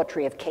the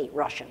poetry of Kate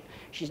Rushin.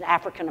 She's an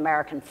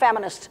African-American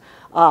feminist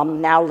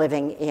now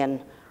living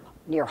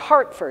near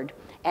Hartford.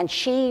 And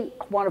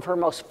one of her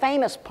most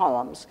famous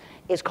poems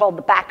is called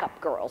The Backup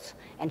Girls.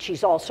 And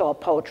she's also a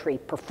poetry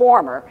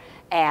performer.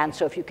 And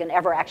so if you can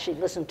ever actually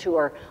listen to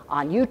her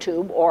on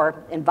YouTube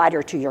or invite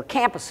her to your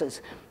campuses,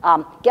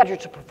 get her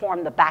to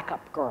perform The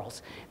Backup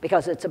Girls,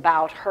 because it's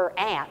about her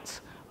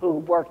aunts who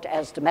worked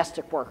as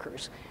domestic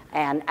workers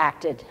and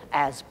acted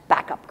as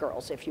backup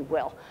girls, if you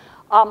will.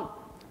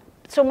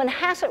 So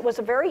Manhasset was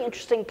a very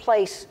interesting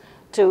place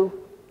to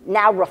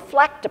now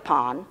reflect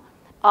upon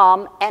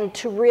and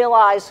to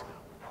realize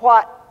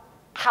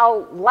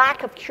how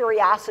lack of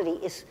curiosity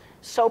is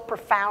so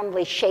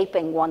profoundly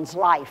shaping one's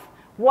life,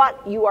 what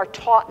you are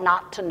taught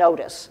not to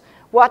notice,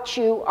 what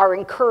you are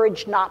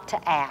encouraged not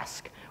to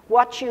ask,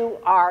 what you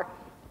are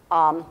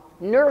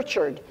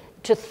nurtured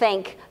to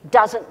think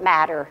doesn't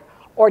matter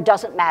or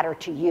doesn't matter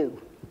to you.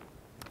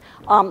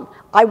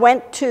 I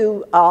went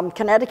to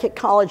Connecticut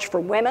College for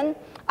Women,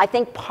 I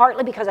think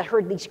partly because I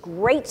heard these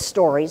great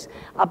stories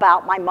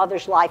about my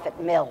mother's life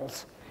at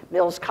Mills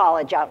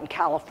College out in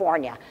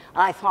California.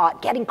 And I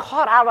thought, getting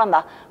caught out on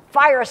the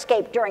fire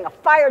escape during a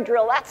fire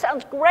drill, that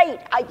sounds great.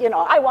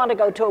 I want to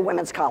go to a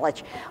women's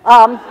college.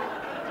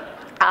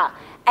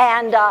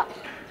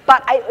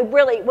 But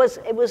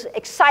it was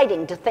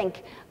exciting to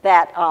think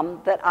that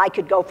I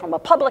could go from a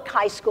public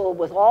high school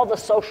with all the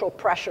social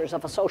pressures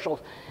of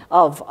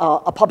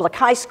a public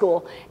high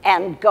school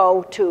and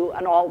go to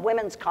an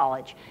all-women's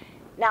college.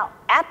 Now,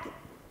 at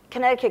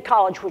Connecticut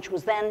College, which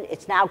was then,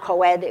 it's now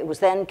co-ed, it was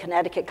then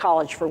Connecticut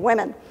College for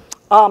Women,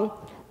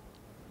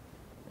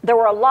 there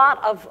were a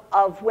lot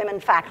of women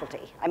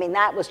faculty. I mean,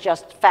 that was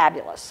just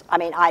fabulous. I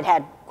mean, I'd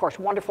had, of course,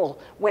 wonderful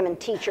women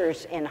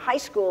teachers in high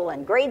school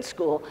and grade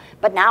school,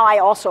 but now I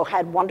also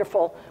had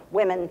wonderful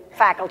women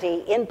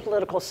faculty in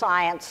political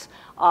science,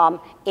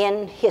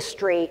 in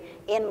history,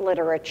 in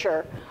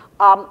literature.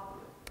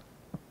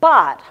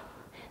 But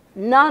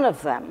none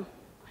of them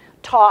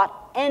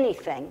taught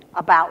anything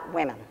about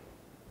women.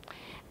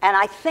 And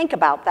I think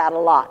about that a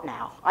lot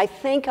now. I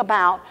think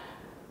about,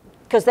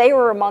 because they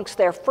were amongst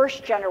their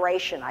first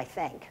generation, I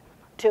think,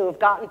 to have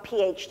gotten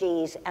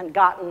PhDs and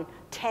gotten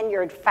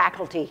tenured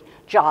faculty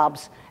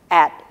jobs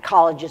at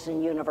colleges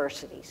and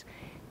universities.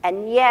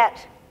 And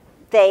yet,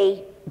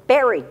 they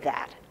buried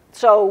that.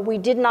 So we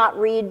did not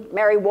read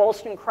Mary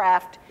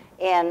Wollstonecraft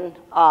in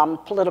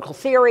political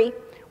theory.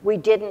 We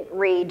didn't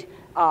read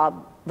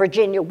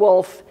Virginia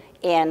Woolf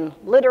in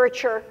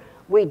literature.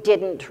 We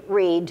didn't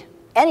read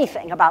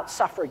anything about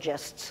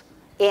suffragists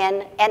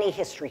in any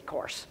history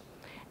course.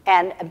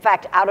 And in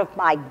fact, out of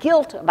my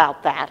guilt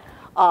about that,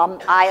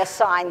 I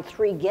assign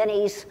 3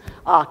 guineas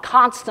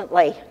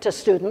constantly to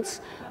students.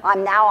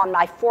 I'm now on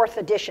my 4th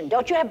edition.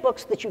 Don't you have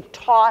books that you've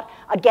taught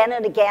again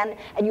and again,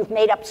 and you've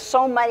made up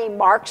so many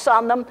marks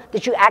on them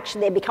that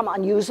they become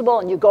unusable,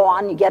 and you go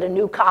on, you get a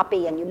new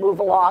copy, and you move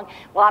along?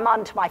 Well, I'm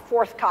on to my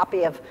 4th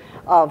copy of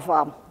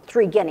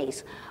 3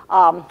 guineas.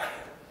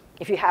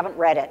 If you haven't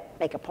read it,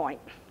 make a point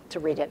to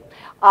read it.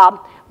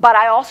 But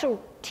I also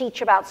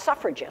teach about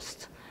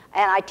suffragists.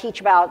 And I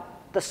teach about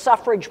the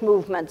suffrage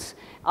movements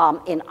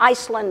in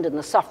Iceland, and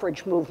the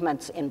suffrage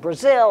movements in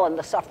Brazil, and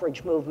the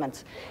suffrage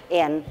movements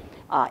in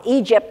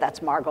Egypt.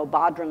 That's Margot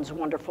Bodran's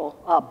wonderful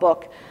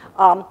book.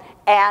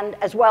 And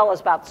as well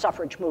as about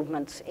suffrage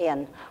movements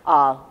in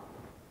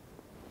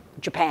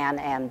Japan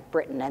and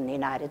Britain and the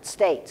United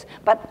States.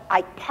 But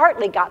I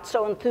partly got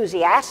so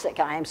enthusiastic,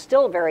 and I am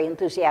still very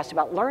enthusiastic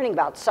about learning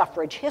about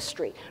suffrage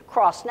history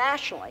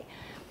cross-nationally,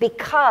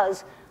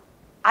 because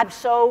I'm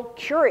so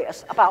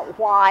curious about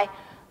why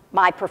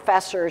my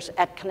professors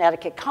at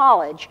Connecticut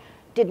College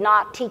did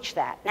not teach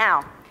that.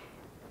 Now,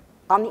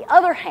 on the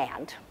other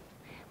hand,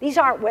 These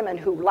aren't women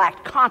who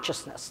lacked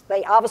consciousness.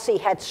 They obviously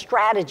had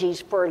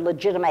strategies for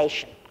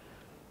legitimation,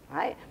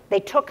 right? They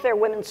took their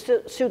women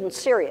students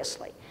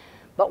seriously.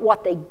 But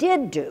what they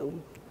did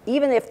do,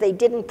 even if they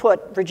didn't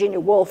put Virginia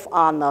Woolf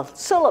on the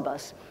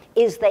syllabus,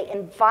 is they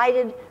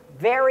invited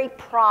very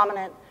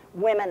prominent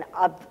women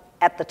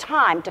at the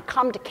time to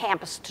come to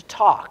campus to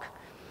talk.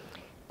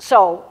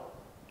 So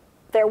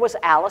there was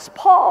Alice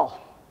Paul,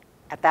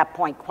 at that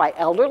point quite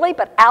elderly,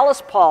 but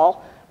Alice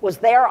Paul was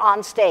there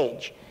on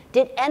stage.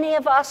 Did any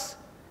of us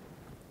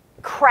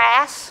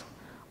crass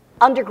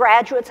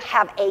undergraduates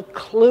have a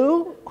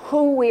clue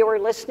who we were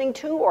listening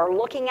to or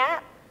looking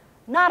at?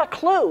 Not a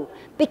clue,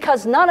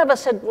 because none of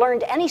us had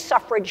learned any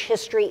suffrage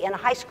history in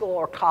high school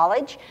or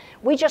college.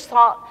 We just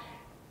thought,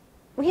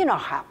 well, you know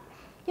how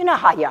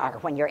you are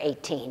when you're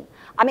 18.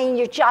 I mean,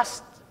 you're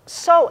just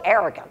so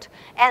arrogant.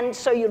 And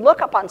so you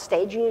look up on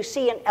stage and you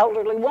see an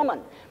elderly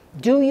woman.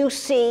 Do you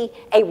see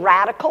a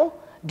radical?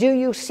 Do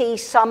you see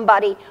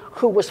somebody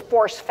who was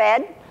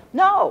force-fed?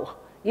 No.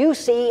 You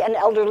see an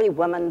elderly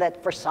woman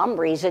that for some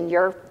reason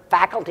your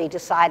faculty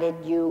decided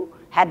you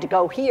had to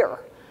go here.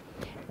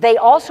 They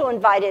also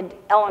invited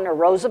Eleanor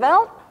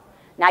Roosevelt.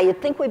 Now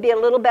you'd think we'd be a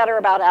little better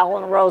about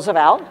Eleanor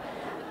Roosevelt,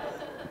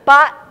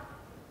 but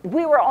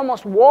we were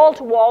almost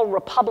wall-to-wall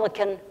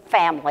Republican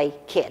family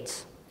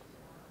kids.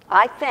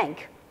 I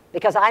think,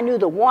 because I knew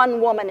the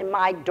one woman in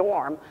my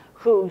dorm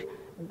who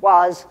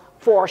was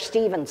for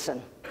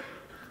Stevenson,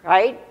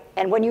 right?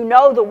 And when you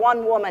know the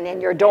one woman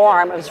in your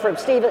dorm was from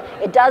Stevenson,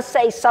 it does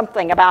say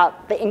something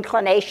about the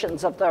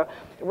inclinations of the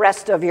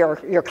rest of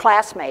your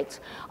classmates.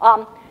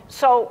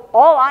 So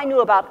all I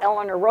knew about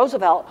Eleanor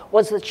Roosevelt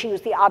was that she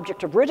was the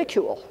object of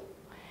ridicule.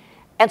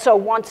 And so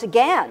once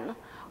again,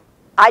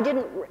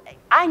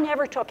 I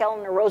never took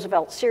Eleanor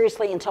Roosevelt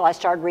seriously until I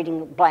started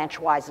reading Blanche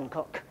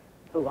Cook,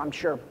 who I'm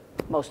sure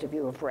most of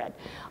you have read.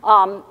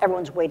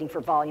 Everyone's waiting for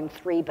volume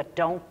 3, but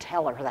don't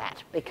tell her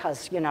that,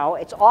 because, you know,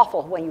 it's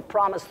awful when you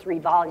promise 3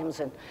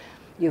 volumes and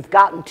you've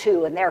gotten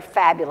 2 and they're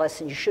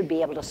fabulous and you should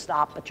be able to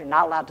stop, but you're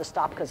not allowed to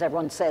stop because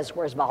everyone says,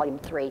 where's volume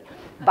 3?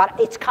 But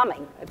it's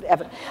coming.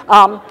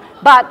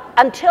 But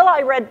until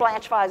I read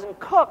Blanche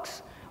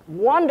Cook's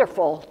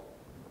wonderful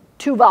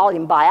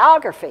 2-volume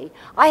biography,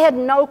 I had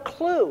no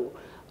clue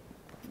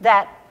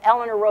that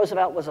Eleanor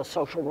Roosevelt was a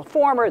social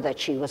reformer, that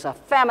she was a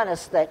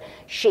feminist, that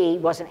she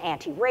was an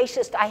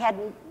anti-racist. I had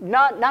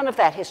none of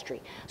that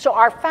history. So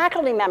our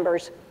faculty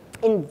members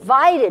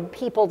invited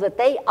people that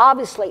they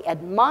obviously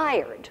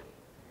admired,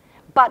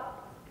 but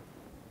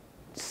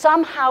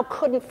somehow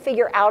couldn't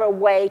figure out a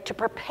way to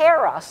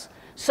prepare us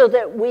so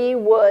that we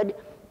would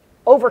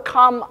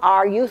overcome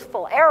our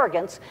youthful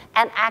arrogance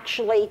and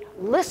actually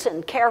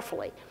listen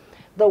carefully.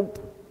 The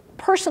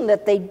person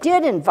that they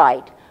did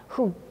invite,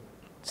 who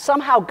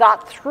somehow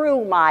got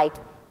through my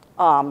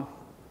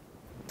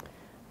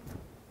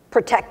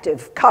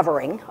protective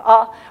covering,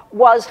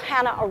 was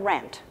Hannah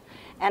Arendt.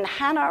 And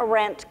Hannah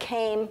Arendt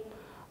came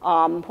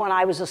when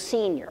I was a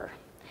senior.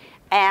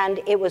 And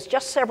it was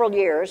just several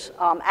years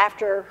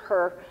after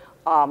her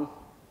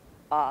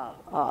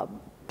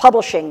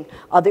publishing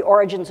The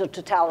Origins of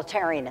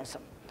Totalitarianism,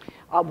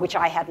 which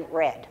I hadn't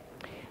read.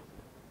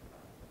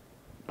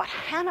 But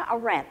Hannah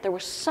Arendt, there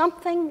was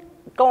something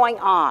going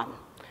on.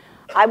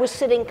 I was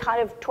sitting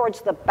kind of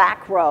towards the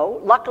back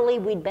row. Luckily,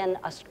 we'd been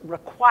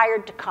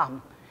required to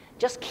come.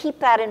 Just keep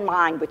that in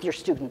mind with your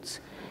students.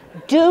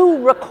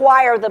 Do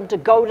require them to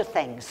go to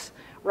things,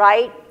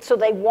 right? So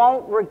they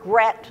won't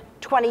regret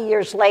 20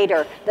 years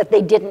later that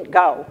they didn't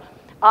go.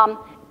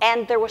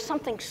 And there was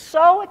something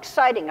so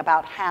exciting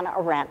about Hannah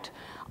Arendt.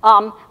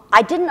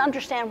 I didn't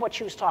understand what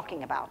she was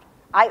talking about.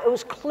 It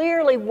was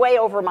clearly way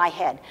over my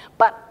head,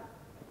 but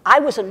I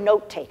was a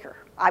note taker.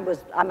 I'm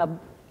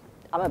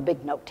a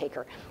big note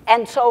taker.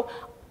 And so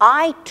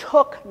I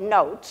took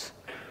notes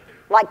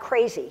like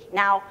crazy.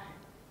 Now,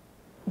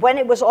 when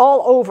it was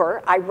all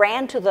over, I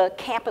ran to the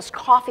campus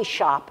coffee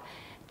shop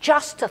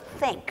just to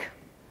think.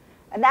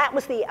 And that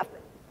was the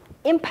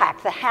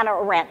impact that Hannah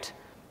Arendt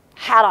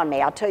had on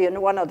me. I'll tell you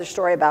one other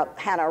story about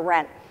Hannah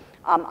Arendt.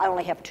 I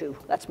only have 2.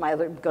 That's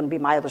going to be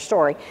my other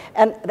story.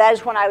 And that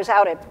is when I was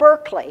out at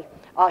Berkeley.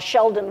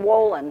 Sheldon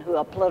Wolin, who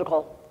a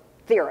political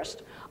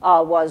theorist,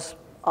 was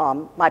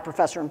my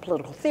professor in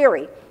political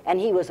theory, and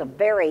he was a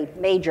very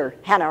major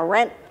Hannah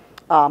Arendt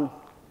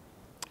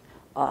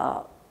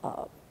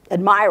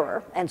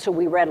admirer, and so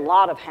we read a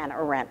lot of Hannah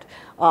Arendt,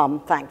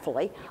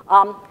 thankfully.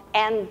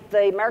 And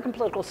the American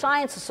Political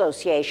Science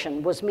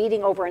Association was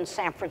meeting over in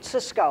San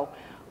Francisco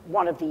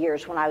one of the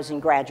years when I was in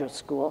graduate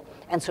school,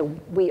 and so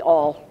we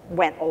all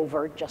went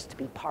over just to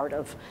be part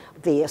of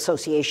the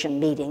association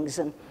meetings,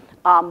 and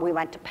we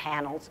went to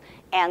panels,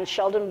 and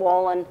Sheldon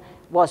Wolin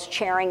was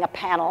chairing a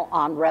panel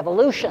on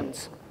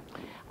revolutions.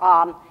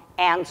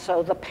 And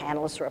so the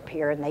panelists were up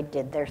here and they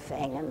did their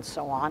thing and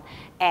so on.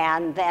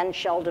 And then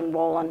Sheldon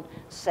Wolin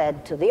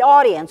said to the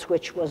audience,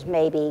 which was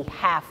maybe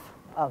half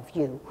of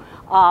you,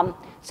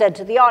 said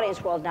to the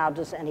audience, well, now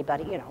does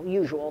anybody, you know,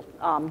 usual,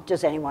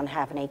 does anyone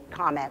have any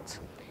comments?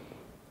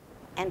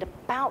 And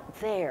about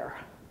there,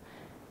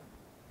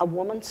 a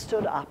woman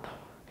stood up,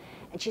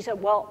 and she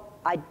said, well,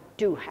 I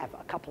do have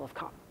a couple of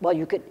well,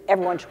 you could,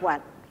 everyone just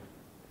went,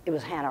 it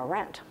was Hannah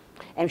Arendt.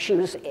 And she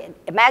was,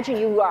 imagine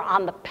you are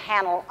on the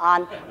panel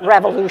on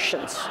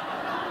revolutions,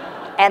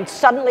 and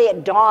suddenly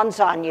it dawns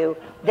on you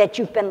that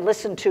you've been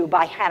listened to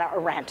by Hannah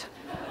Arendt,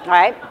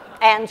 right?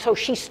 And so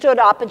she stood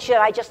up and she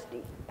said, I just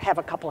have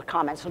a couple of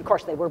comments. And of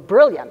course, they were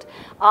brilliant.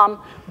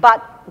 But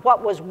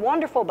what was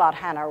wonderful about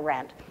Hannah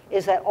Arendt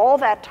is that all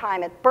that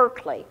time at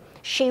Berkeley,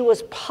 she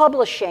was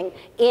publishing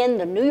in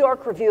the New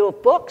York Review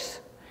of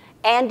Books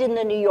and in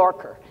the New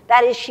Yorker.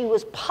 That is, she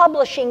was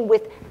publishing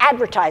with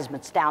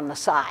advertisements down the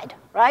side,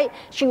 right?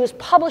 She was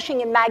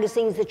publishing in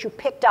magazines that you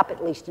picked up,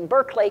 at least in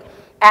Berkeley,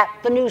 at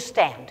the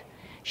newsstand.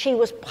 She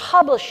was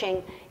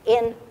publishing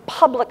in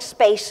public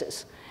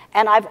spaces.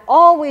 And I've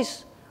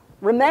always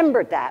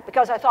remembered that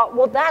because I thought,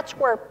 well, that's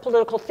where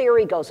political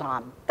theory goes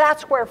on.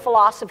 That's where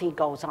philosophy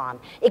goes on.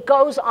 It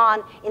goes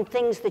on in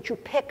things that you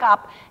pick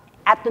up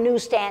at the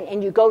newsstand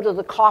and you go to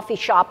the coffee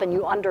shop and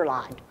you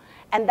underline.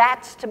 And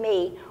that's, to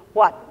me,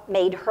 what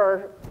made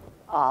her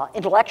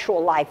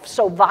intellectual life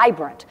so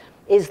vibrant,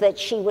 is that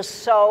she was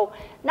so,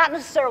 not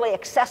necessarily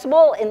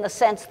accessible in the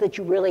sense that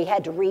you really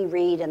had to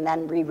reread and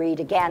then reread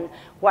again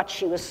what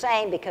she was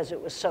saying because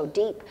it was so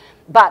deep,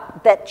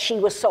 but that she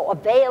was so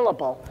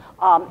available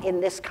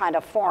in this kind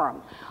of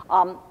forum.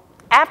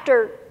 At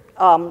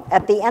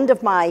the end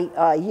of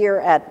my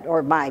year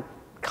or my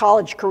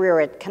college career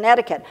at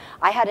Connecticut,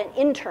 I had an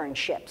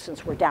internship,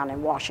 since we're down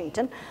in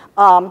Washington.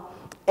 I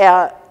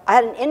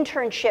had an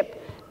internship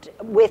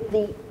with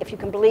the, if you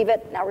can believe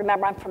it, now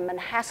remember I'm from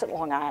Manhasset,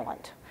 Long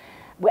Island.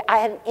 I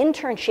had an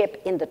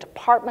internship in the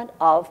Department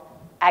of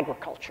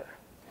Agriculture.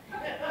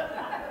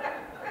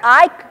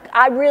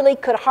 I really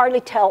could hardly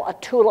tell a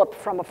tulip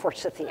from a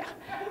forsythia,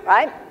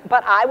 right?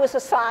 But I was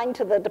assigned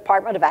to the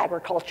Department of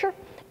Agriculture,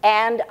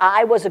 and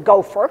I was a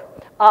gopher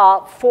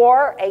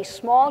for a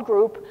small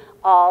group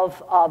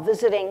of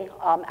visiting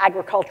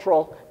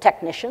agricultural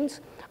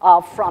technicians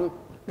from,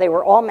 they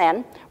were all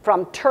men,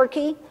 from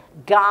Turkey,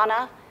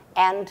 Ghana,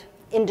 and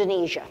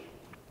Indonesia.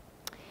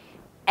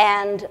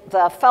 And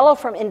the fellow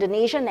from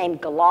Indonesia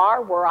named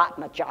Galar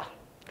Waratmaja.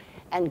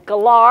 And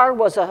Galar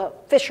was a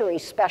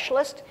fisheries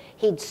specialist.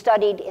 He'd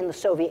studied in the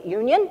Soviet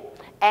Union,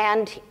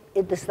 and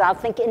now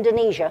think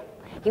Indonesia.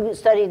 He was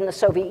studied in the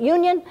Soviet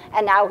Union,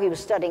 and now he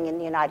was studying in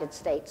the United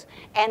States.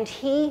 And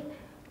he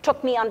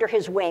took me under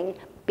his wing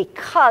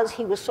because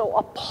he was so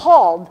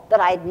appalled that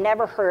I had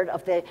never heard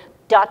of the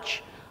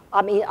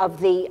of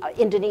the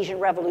Indonesian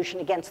Revolution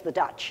against the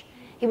Dutch.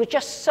 He was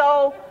just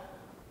so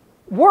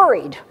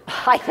worried,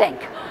 I think,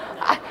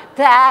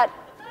 that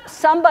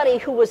somebody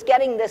who was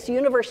getting this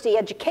university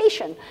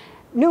education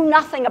knew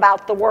nothing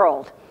about the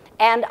world.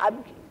 And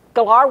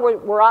Galar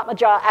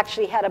Waratmaja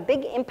actually had a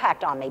big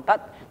impact on me,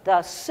 but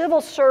the civil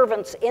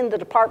servants in the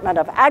Department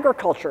of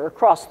Agriculture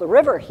across the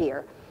river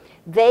here,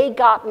 they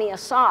got me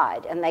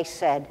aside and they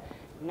said,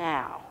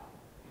 now,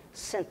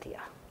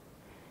 Cynthia,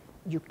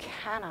 you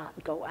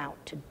cannot go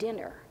out to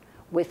dinner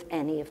with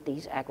any of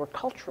these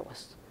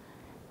agriculturalists,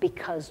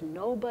 because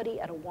nobody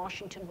at a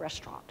Washington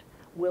restaurant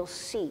will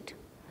seat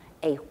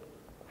a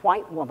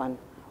white woman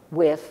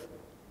with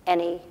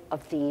any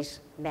of these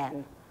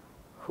men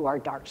who are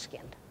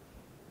dark-skinned.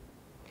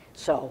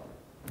 So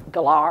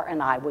Galar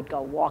and I would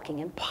go walking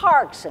in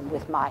parks, and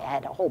I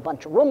had a whole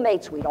bunch of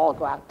roommates. We'd all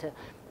go out to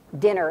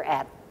dinner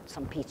at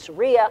some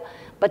pizzeria.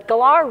 But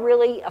Galar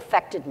really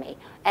affected me,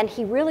 and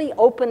he really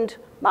opened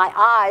my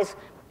eyes.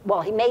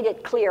 Well, he made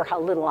it clear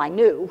how little I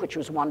knew, which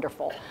was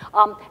wonderful.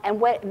 And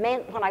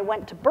when I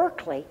went to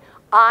Berkeley,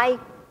 I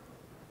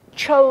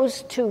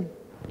chose to,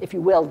 if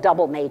you will,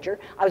 double major.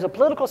 I was a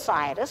political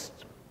scientist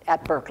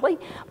at Berkeley,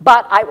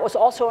 but I was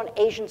also an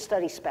Asian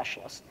studies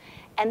specialist.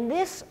 And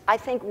this, I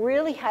think,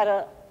 really had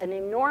an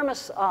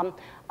enormous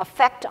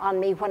effect on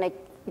me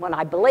when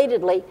I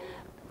belatedly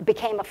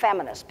became a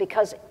feminist,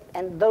 because,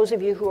 and those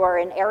of you who are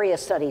in area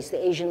studies,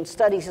 the Asian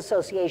Studies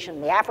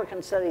Association, the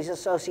African Studies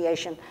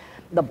Association,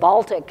 the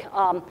Baltic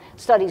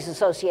Studies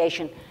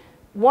Association,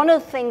 one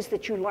of the things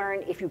that you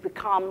learn if you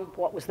become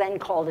what was then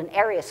called an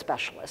area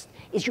specialist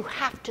is you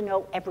have to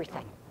know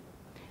everything.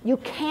 You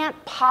can't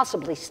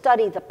possibly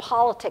study the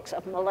politics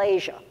of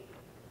Malaysia,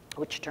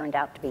 which turned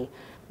out to be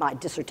my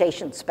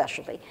dissertation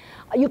specialty.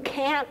 You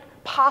can't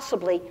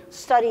possibly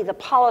study the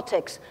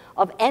politics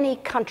of any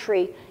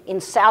country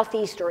in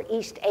Southeast or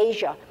East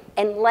Asia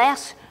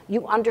unless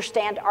you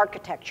understand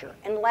architecture,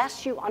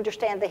 unless you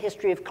understand the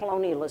history of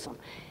colonialism.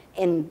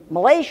 In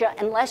Malaysia,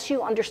 unless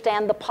you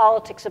understand the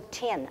politics of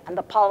tin and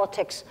the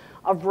politics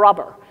of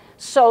rubber,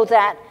 so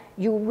that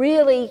you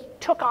really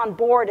took on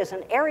board as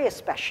an area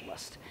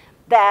specialist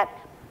that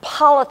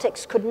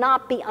politics could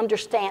not be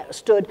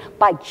understood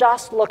by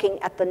just looking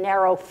at the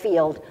narrow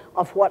field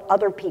of what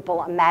other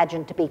people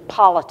imagined to be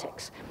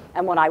politics.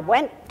 And when I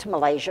went to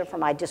Malaysia for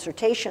my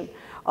dissertation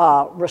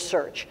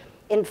research,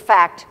 in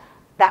fact,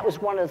 that was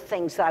one of the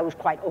things that I was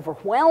quite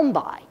overwhelmed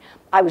by.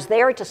 I was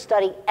there to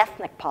study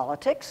ethnic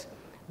politics.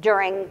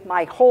 During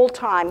my whole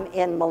time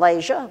in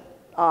Malaysia,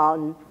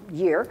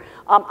 year.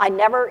 I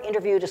never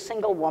interviewed a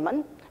single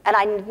woman, and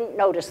I didn't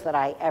notice that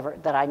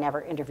I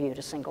never interviewed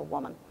a single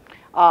woman.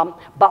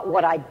 But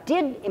what I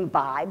did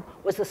imbibe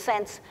was the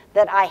sense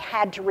that I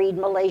had to read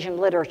Malaysian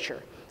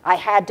literature. I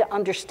had to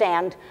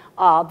understand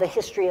the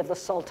history of the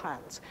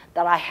sultans,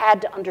 that I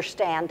had to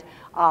understand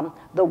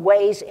the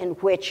ways in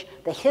which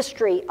the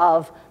history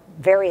of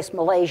various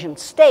Malaysian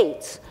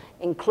states,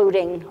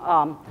 including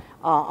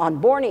on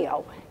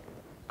Borneo,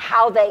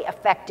 how they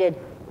affected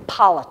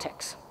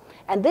politics.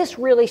 And this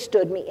really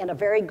stood me in a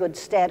very good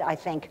stead, I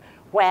think,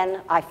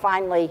 when I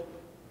finally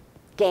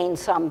gained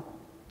some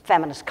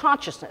feminist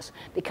consciousness,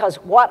 because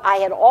what I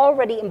had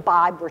already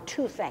imbibed were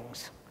two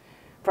things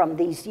from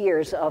these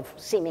years of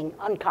seeming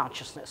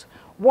unconsciousness.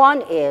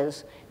 One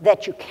is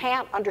that you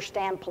can't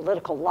understand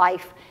political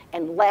life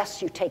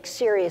unless you take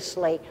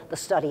seriously the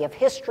study of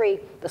history,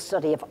 the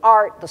study of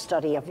art, the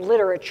study of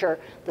literature,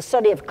 the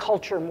study of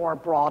culture more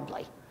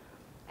broadly.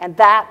 And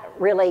that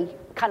really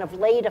kind of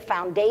laid a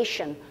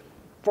foundation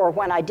for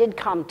when I did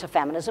come to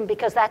feminism,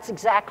 because that's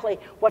exactly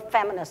what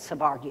feminists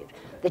have argued,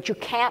 that you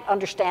can't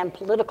understand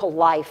political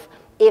life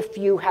if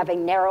you have a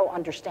narrow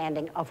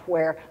understanding of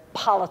where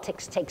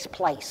politics takes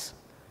place.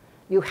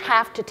 You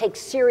have to take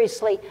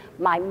seriously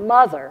my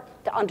mother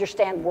to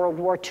understand World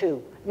War II,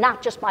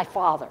 not just my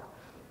father.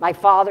 My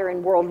father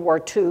in World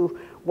War II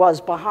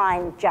was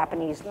behind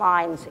Japanese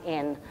lines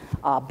in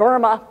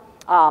Burma,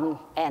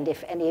 and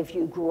if any of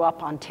you grew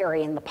up on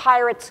Terry and the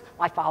Pirates,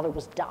 my father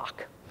was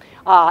Doc.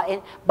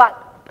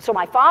 So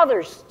my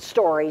father's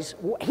stories,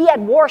 he had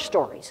war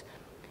stories.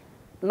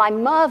 My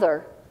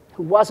mother,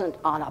 who wasn't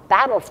on a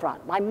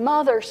battlefront, my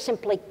mother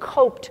simply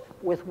coped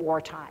with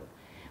wartime.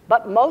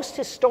 But most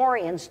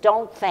historians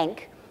don't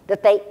think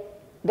that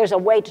there's a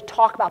way to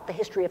talk about the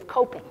history of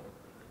coping.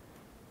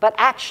 But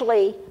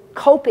actually,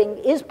 coping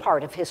is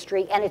part of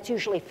history, and it's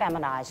usually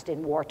feminized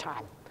in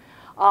wartime.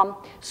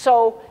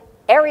 So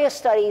area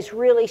studies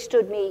really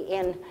stood me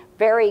in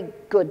very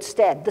good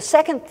stead. The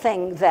second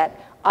thing that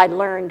I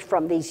learned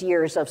from these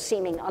years of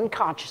seeming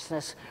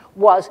unconsciousness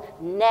was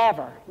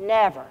never,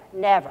 never,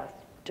 never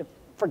to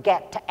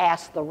forget to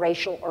ask the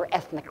racial or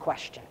ethnic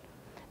question.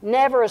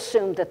 Never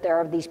assume that there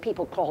are these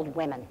people called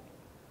women.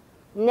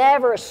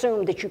 Never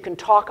assume that you can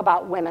talk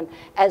about women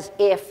as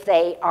if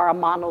they are a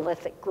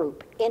monolithic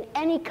group. In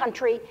any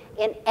country,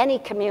 in any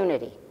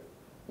community,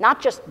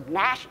 not just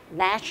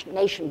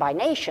nation by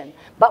nation,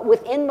 but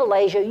within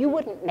Malaysia, you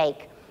wouldn't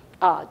make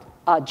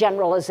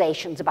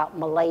generalizations about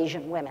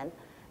Malaysian women.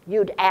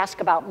 You'd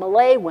ask about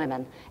Malay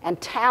women and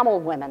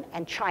Tamil women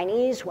and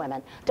Chinese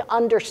women to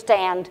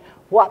understand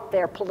what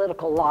their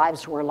political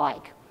lives were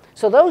like.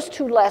 So those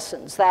two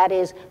lessons, that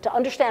is, to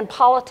understand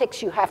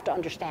politics, you have to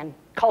understand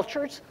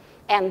cultures,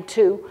 and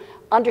to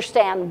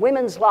understand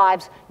women's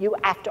lives, you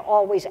have to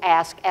always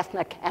ask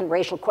ethnic and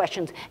racial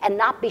questions and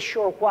not be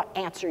sure what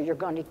answer you're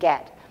going to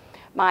get.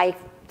 My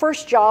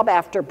first job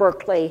after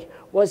Berkeley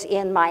was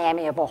in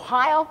Miami of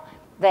Ohio.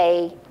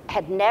 They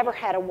had never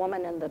had a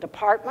woman in the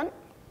department.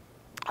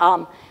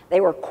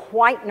 They were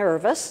quite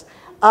nervous,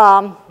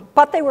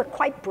 but they were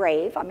quite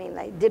brave. I mean,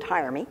 they did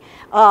hire me.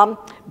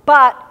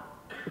 But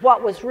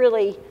what was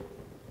really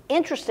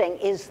interesting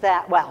is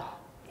that, well,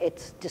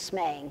 it's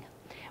dismaying.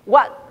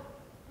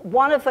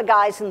 One of the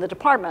guys in the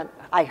department,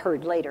 I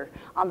heard later,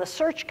 on the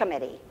search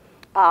committee,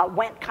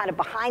 went kind of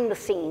behind the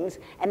scenes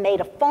and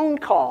made a phone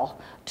call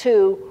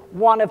to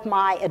one of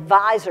my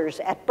advisors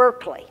at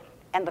Berkeley.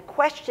 And the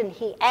question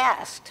he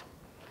asked,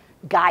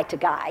 guy to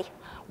guy,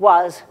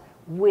 was,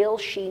 will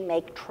she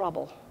make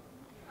trouble?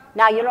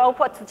 Now, you know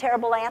what's the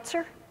terrible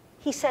answer?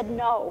 He said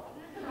no.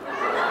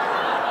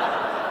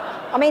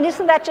 I mean,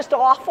 isn't that just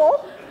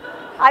awful?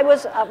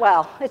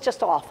 Well, it's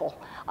just awful.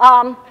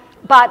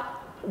 But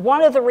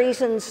one of the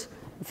reasons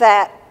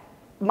that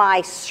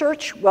my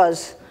search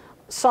was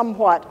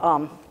somewhat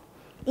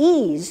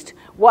eased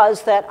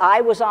was that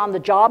I was on the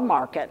job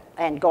market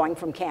and going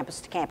from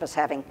campus to campus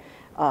having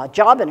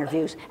job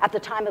interviews at the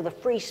time of the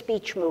free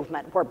speech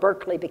movement where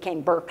Berkeley became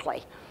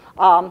Berkeley.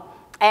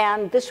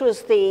 And this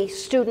was the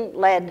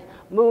student-led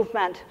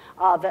movement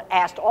that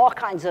asked all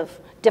kinds of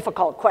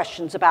difficult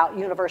questions about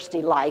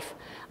university life.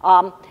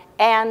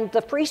 And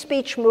the free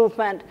speech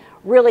movement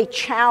really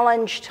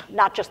challenged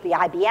not just the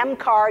IBM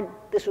card.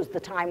 This was the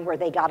time where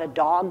they got a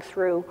dog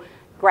through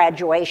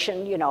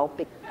graduation, you know,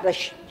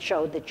 this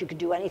showed that you could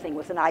do anything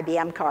with an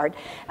IBM card.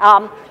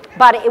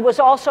 But it was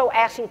also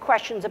asking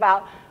questions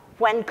about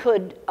when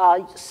could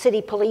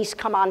city police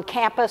come on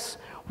campus,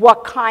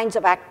 what kinds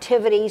of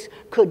activities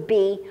could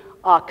be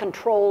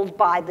controlled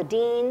by the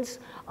deans.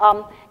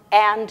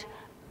 And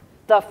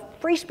the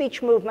free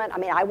speech movement, I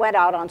mean, I went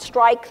out on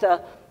strike.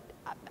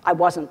 I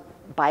wasn't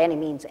by any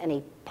means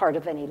any part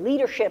of any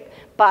leadership,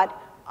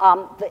 but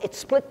it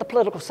split the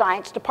political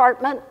science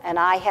department, and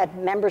I had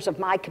members of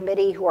my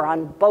committee who are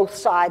on both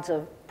sides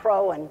of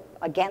pro and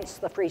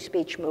against the free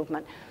speech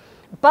movement.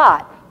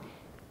 But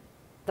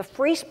the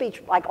free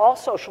speech, like all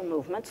social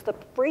movements, the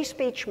free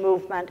speech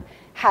movement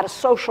had a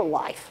social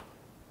life.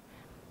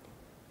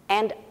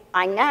 And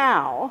I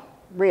now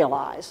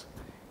realize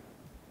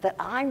that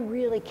I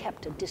really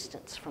kept a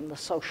distance from the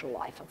social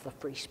life of the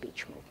free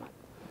speech movement.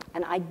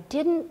 And I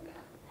didn't,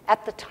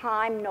 at the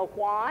time, know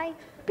why,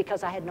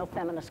 because I had no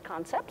feminist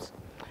concepts.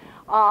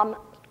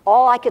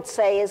 All I could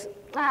say is,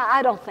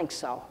 I don't think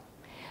so.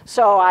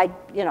 So I,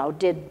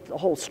 did the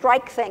whole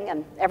strike thing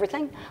and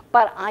everything,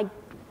 but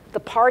the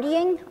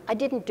partying, I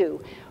didn't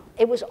do.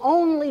 It was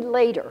only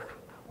later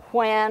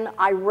when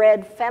I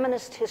read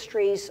feminist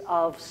histories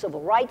of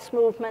civil rights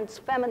movements,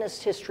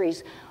 feminist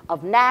histories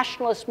of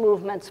nationalist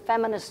movements,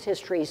 feminist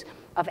histories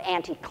of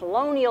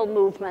anti-colonial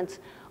movements.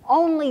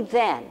 Only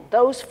then,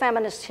 those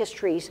feminist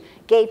histories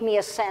gave me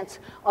a sense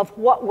of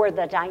what were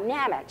the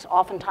dynamics,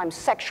 oftentimes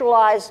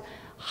sexualized,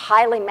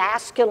 highly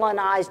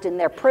masculinized in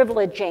their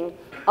privileging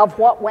of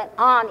what went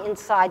on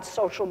inside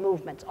social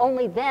movements.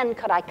 Only then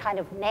could I kind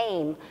of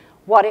name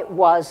what it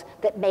was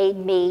that made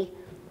me,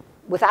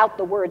 without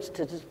the words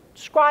to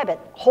describe it,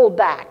 hold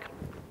back.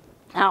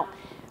 Now,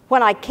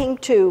 when I came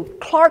to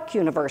Clark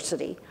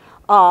University,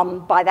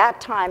 by that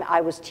time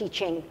I was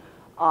teaching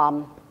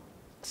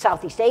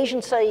Southeast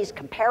Asian studies,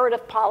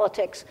 comparative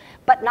politics,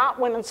 but not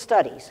women's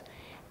studies.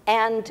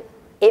 And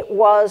it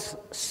was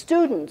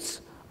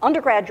students,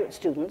 undergraduate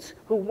students,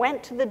 who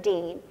went to the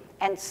dean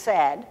and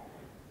said,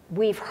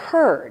 we've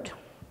heard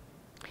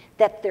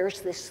that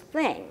there's this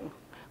thing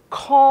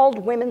called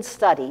women's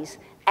studies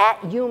at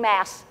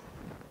UMass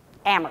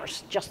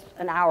Amherst, just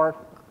an hour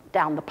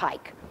down the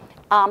pike.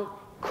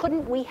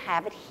 Couldn't we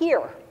have it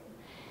here?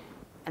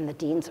 And the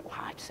dean said, well,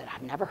 I said,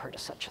 I've never heard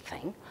of such a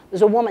thing.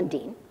 There's a woman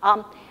dean.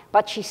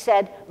 But she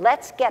said,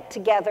 let's get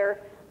together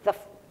the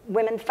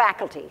women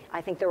faculty. I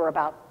think there were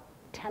about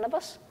 10 of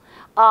us.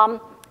 And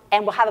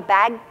we'll have a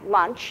bag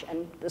lunch,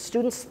 and the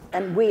students,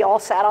 and we all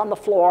sat on the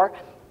floor,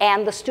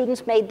 and the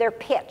students made their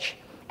pitch.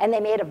 And they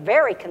made a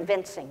very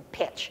convincing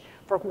pitch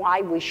for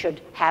why we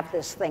should have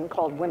this thing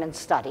called women's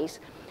studies.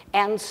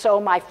 And so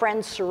my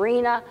friend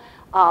Serena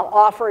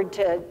offered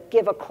to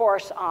give a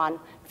course on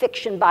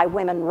fiction by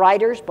women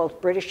writers, both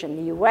British and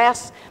the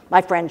US.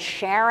 My friend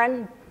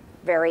Sharon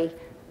very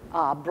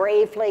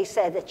bravely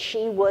said that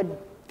she would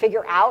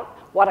figure out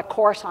what a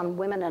course on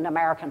women in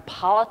American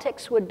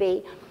politics would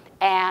be.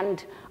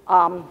 And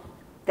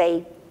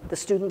the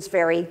students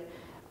very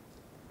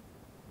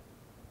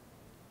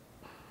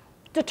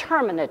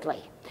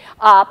determinedly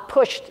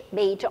pushed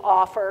me to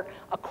offer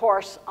a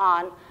course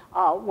on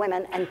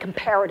women and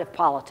comparative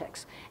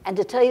politics. And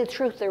to tell you the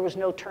truth, there was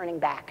no turning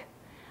back.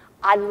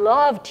 I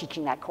loved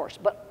teaching that course,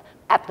 but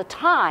at the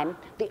time,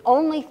 the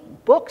only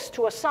books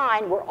to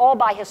assign were all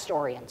by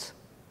historians.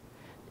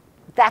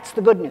 That's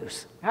the good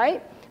news,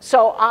 right?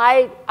 So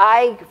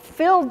I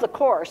filled the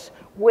course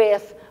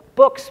with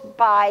books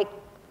by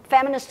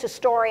feminist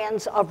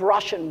historians of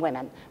Russian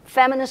women,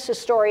 feminist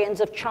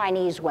historians of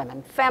Chinese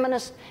women,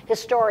 feminist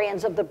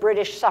historians of the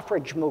British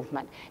suffrage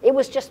movement. It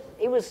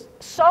was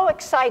so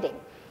exciting.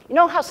 You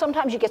know how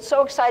sometimes you get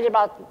so excited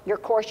about your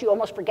course you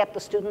almost forget the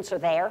students are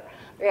there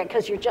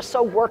because you're just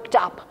so worked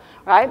up,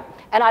 right?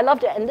 And I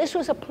loved it. And this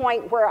was a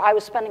point where I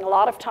was spending a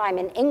lot of time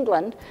in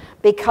England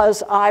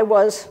because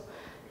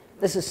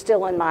this is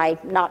still in my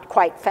not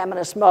quite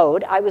feminist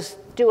mode, I was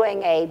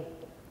doing a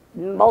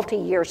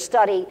multi-year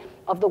study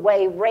of the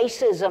way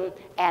racism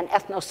and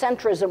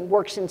ethnocentrism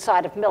works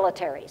inside of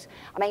militaries.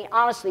 I mean,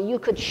 honestly, you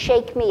could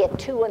shake me at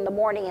 2 in the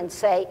morning and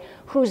say,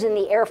 who's in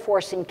the Air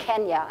Force in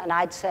Kenya? And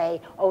I'd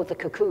say, oh, the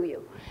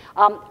Kikuyu.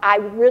 I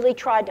really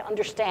tried to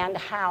understand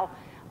how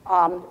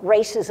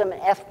racism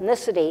and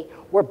ethnicity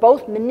were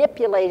both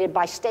manipulated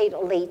by state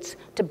elites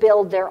to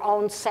build their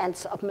own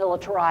sense of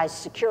militarized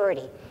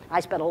security. I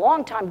spent a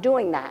long time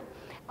doing that.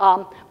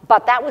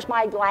 But that was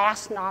my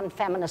last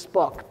non-feminist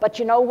book. But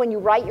you know, when you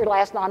write your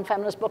last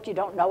non-feminist book, you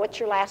don't know it's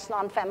your last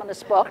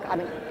non-feminist book. I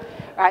mean,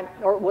 right?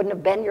 Or it wouldn't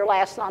have been your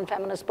last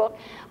non-feminist book.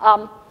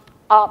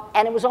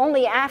 And it was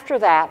only after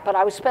that, but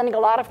I was spending a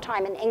lot of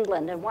time in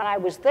England. And when I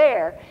was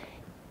there,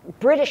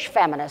 British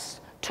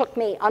feminists took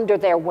me under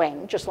their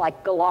wing, just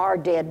like Galar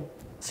did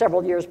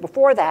several years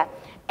before that,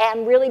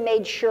 and really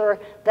made sure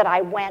that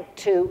I went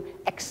to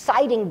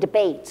exciting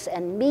debates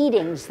and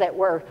meetings that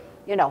were,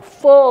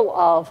 full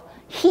of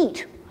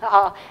heat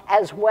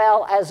as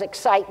well as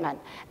excitement.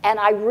 And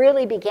I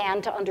really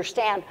began to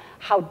understand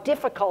how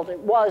difficult it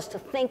was to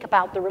think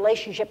about the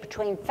relationship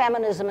between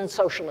feminism and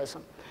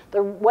socialism,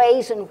 the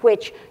ways in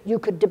which you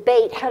could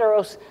debate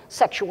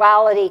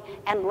heterosexuality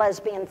and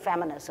lesbian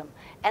feminism.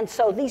 And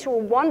so these were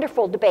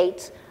wonderful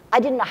debates.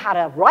 I didn't know how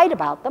to write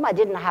about them. I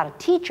didn't know how to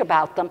teach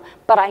about them,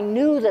 but I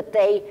knew that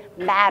they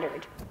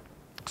mattered.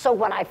 So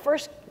when I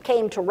first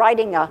came to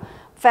writing a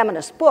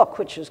feminist book,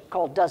 which is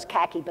called Does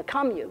Khaki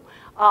Become You?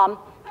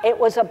 It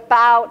was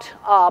about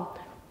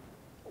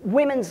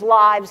women's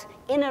lives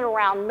in and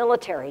around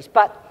militaries.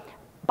 But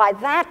by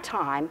that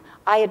time,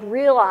 I had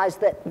realized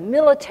that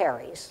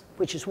militaries,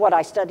 which is what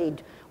I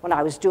studied when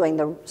I was doing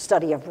the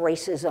study of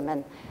racism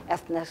and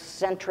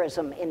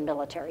ethnocentrism in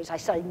militaries. I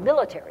studied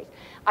militaries.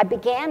 I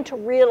began to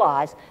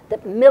realize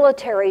that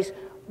militaries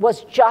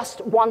was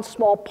just one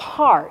small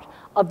part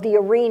of the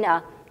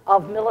arena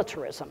of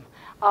militarism.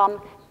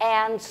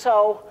 And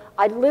so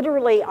I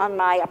literally, on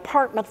my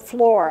apartment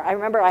floor, I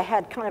remember I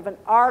had kind of an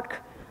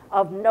arc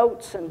of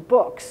notes and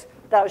books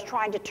that I was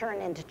trying to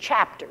turn into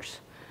chapters.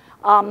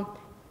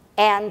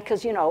 And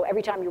because, you know,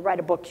 every time you write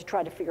a book, you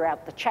try to figure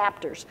out the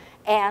chapters.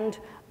 And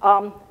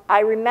I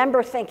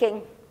remember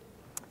thinking,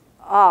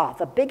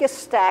 the biggest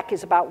stack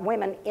is about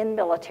women in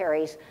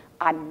militaries.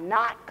 I'm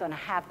not going to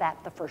have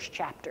that the first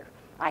chapter.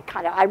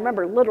 I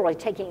remember literally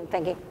taking and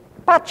thinking,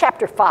 about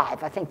chapter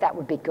 5, I think that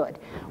would be good.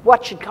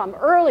 What should come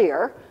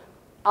earlier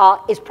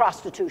is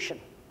prostitution.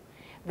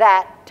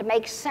 That to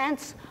make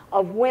sense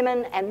of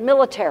women and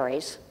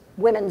militaries,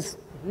 women's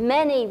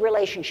many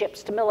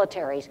relationships to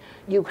militaries,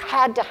 you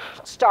had to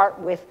start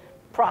with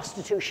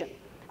prostitution,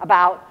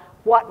 about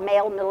what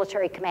male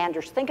military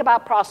commanders think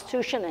about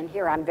prostitution, and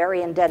here I'm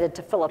very indebted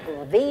to Philippa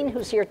Levine,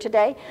 who's here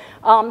today,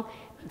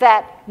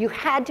 that you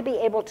had to be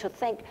able to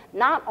think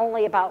not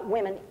only about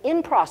women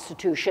in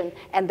prostitution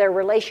and their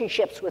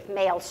relationships with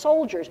male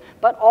soldiers,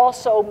 but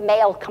also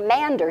male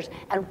commanders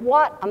and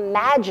what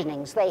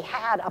imaginings they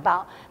had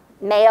about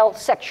male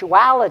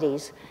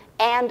sexualities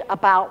and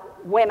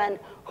about women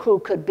who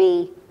could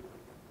be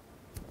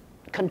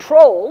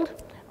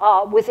controlled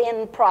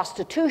within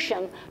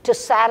prostitution to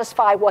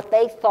satisfy what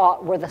they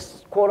thought were the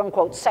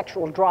quote-unquote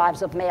sexual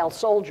drives of male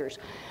soldiers.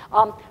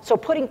 So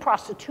putting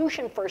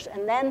prostitution first,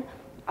 and then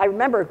I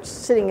remember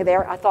sitting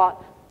there, I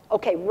thought,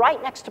 okay,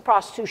 right next to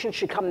prostitution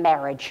should come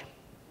marriage,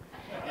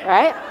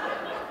 right?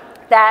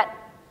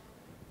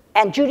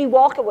 And Judy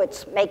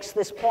Wolkowitz makes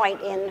this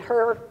point in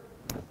her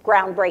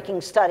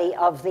groundbreaking study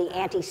of the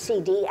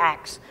anti-CD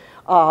acts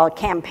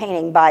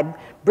campaigning by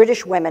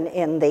British women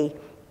in the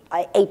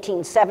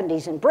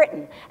 1870s in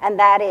Britain, and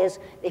that is,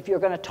 if you're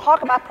going to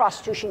talk about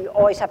prostitution, you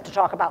always have to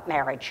talk about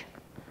marriage.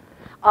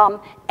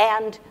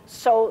 And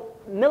so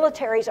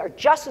militaries are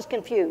just as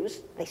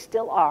confused, they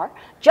still are,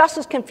 just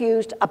as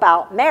confused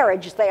about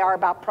marriage as they are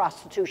about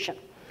prostitution.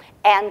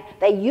 And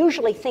they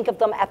usually think of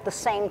them at the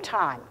same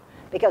time,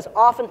 because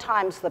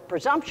oftentimes the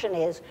presumption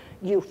is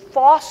you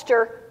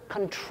foster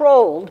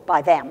controlled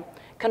by them,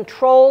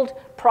 controlled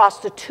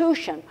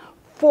prostitution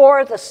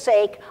for the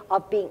sake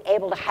of being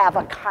able to have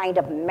a kind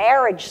of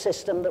marriage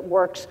system that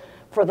works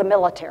for the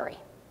military.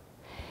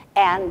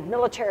 And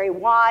military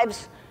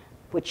wives,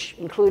 which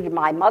included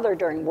my mother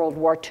during World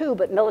War II,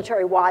 but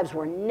military wives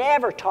were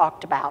never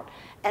talked about.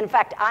 And in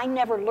fact, I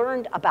never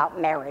learned about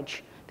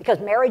marriage, because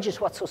marriage is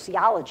what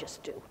sociologists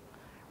do,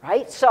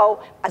 right?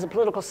 So as a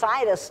political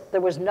scientist,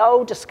 there was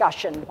no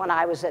discussion when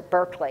I was at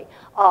Berkeley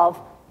of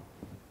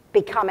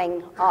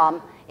becoming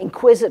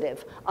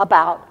inquisitive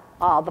about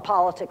the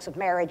politics of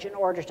marriage in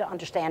order to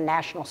understand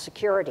national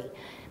security.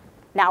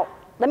 Now,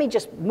 let me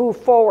just move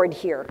forward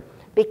here,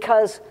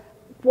 because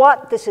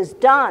what this has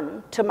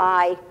done to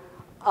my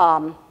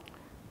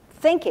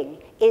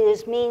thinking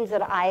means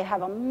that I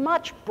have a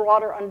much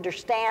broader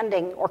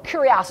understanding, or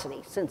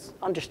curiosity, since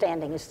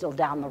understanding is still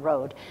down the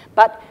road,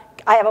 but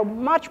I have a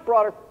much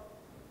broader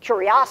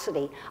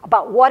curiosity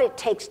about what it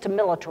takes to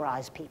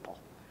militarize people.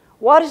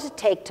 What does it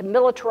take to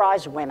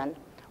militarize women?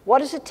 What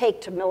does it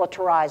take to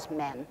militarize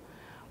men?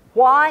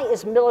 Why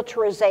is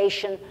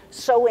militarization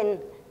so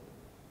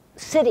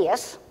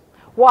insidious?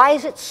 Why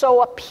is it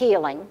so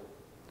appealing?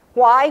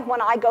 Why,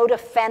 when I go to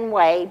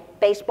Fenway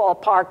Baseball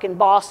Park in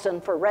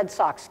Boston for Red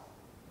Sox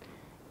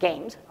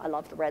games, I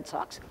love the Red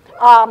Sox,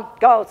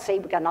 see,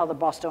 we got another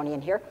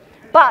Bostonian here,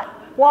 but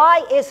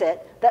why is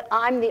it that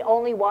I'm the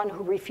only one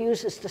who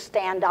refuses to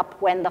stand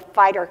up when the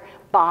fighter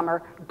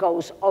bomber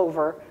goes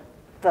over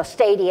the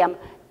stadium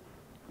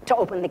to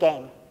open the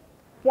game?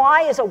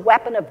 Why is a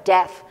weapon of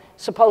death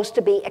supposed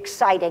to be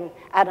exciting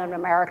at an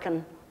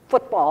American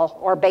football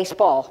or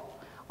baseball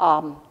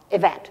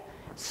event?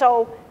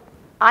 So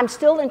I'm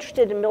still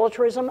interested in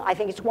militarism. I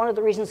think it's one of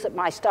the reasons that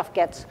my stuff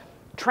gets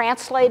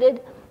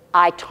translated.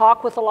 I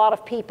talk with a lot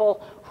of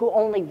people who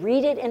only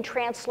read it in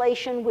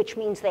translation, which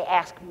means they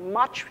ask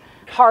much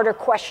harder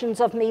questions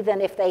of me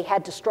than if they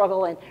had to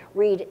struggle and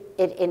read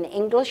it in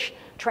English.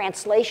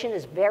 Translation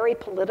is very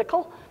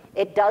political.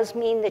 It does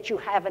mean that you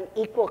have an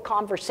equal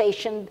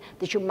conversation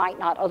that you might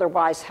not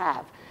otherwise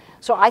have.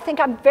 So I think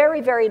I'm very,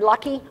 very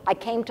lucky. I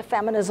came to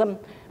feminism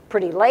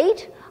pretty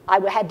late. I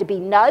had to be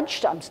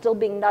nudged. I'm still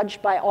being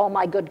nudged by all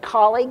my good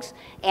colleagues.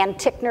 Ann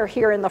Tickner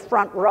here in the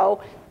front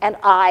row and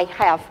I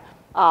have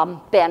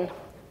been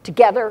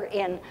together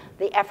in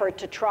the effort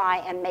to try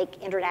and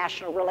make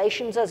international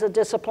relations as a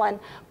discipline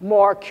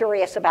more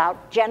curious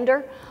about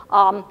gender.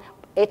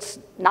 It's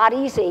not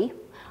easy.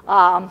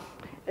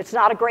 It's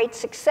not a great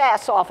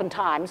success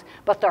oftentimes,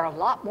 but there are a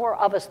lot more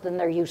of us than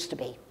there used to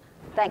be.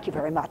 Thank you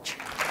very much.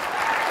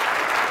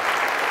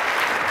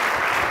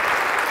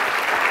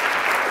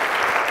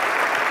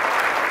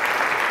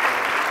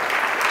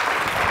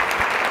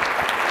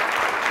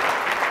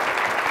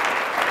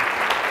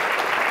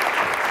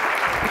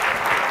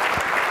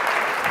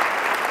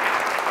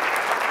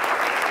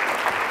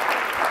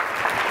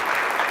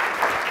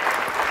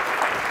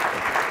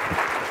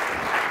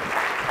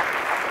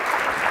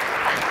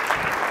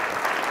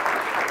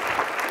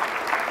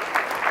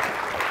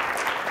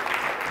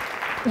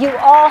 You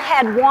all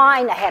had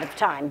wine ahead of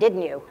time,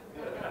 didn't you?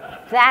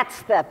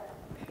 That's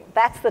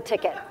the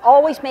ticket.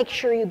 Always make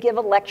sure you give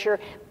a lecture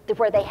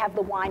where they have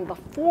the wine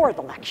before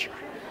the lecture.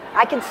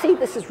 I can see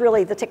this is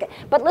really the ticket.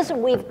 But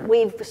listen,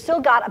 we've still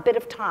got a bit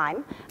of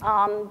time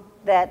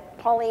that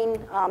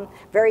Pauline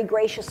very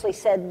graciously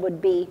said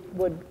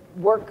would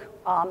work.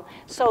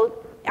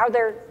 So are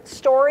there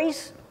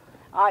stories?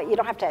 You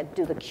don't have to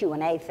do the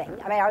Q&A thing.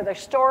 I mean, are there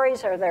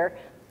stories? Are there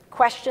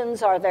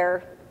questions? Are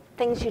there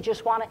things you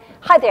just want to?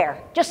 Hi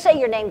there. Just say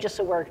your name just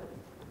a word.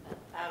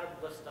 Adam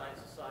Blistein,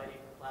 Society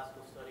for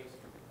Classical Studies.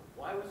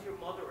 Why was your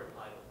mother at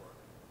Heidelberg?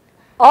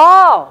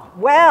 Oh,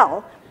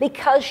 well,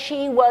 because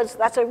she was,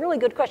 that's a really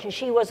good question.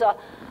 She was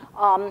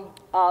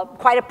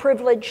quite a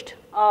privileged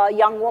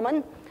young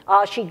woman.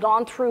 She'd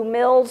gone through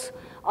Mills,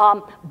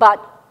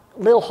 but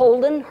Lil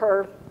Holden,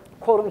 her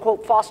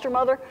quote-unquote foster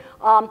mother,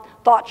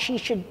 thought she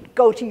should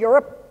go to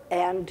Europe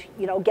and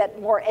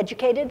get more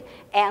educated,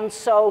 and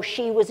so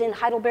she was in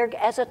Heidelberg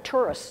as a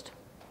tourist.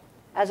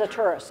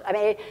 I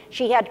mean,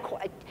 she had,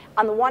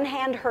 on the one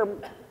hand, her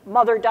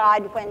mother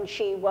died when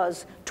she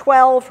was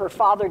 12, her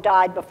father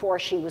died before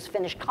she was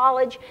finished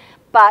college,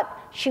 but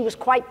she was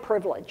quite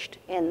privileged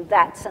in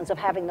that sense of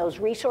having those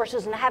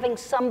resources and having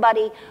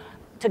somebody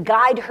to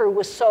guide her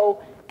was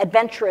so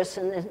adventurous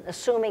and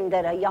assuming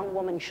that a young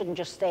woman shouldn't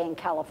just stay in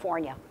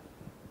California.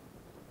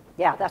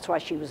 Yeah, that's why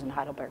she was in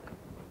Heidelberg.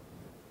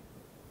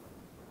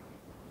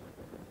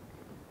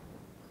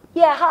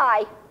 Yeah,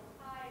 hi. Hi,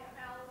 I'm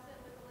Allison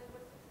with the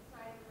Linguistic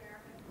Society of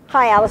America.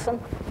 Hi, Allison.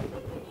 Do you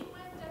think the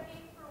UN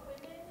decade for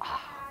women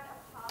had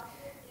a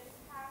positive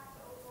impact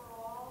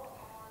overall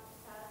on the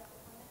status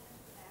of women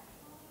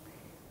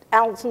internationally?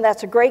 Allison,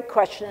 that's a great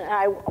question.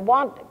 And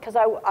one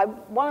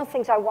of the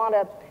things I want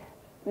to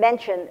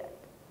mention,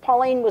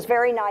 Pauline was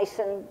very nice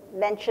and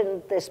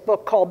mentioned this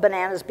book called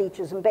Bananas,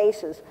 Beaches, and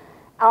Bases.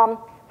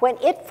 When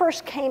it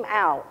first came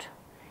out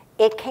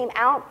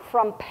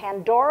from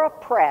Pandora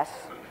Press,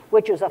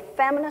 which was a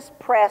feminist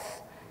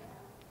press,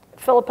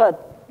 Philippa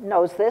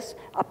knows this,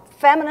 a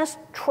feminist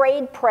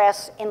trade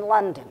press in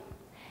London.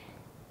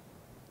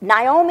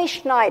 Naomi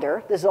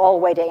Schneider, this is all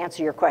the way to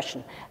answer your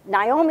question,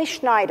 Naomi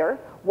Schneider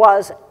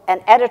was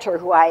an editor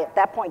who I at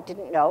that point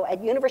didn't know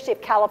at University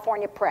of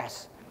California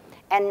Press.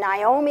 And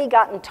Naomi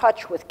got in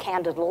touch with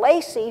Candida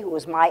Lacey, who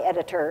was my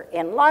editor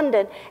in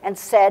London, and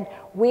said,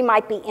 we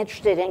might be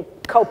interested in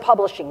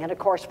co-publishing. And of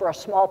course, for a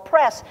small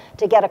press,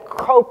 to get a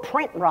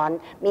co-print run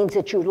means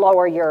that you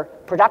lower your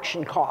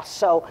production costs.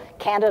 So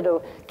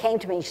Candida came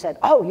to me and said,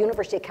 oh,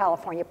 University of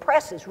California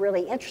Press is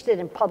really interested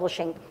in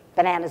publishing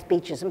Bananas,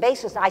 Beaches, and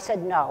Bases. And I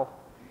said, no.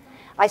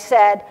 I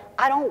said,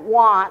 I don't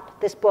want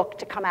this book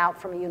to come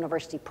out from a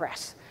university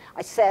press.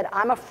 I said,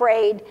 I'm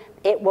afraid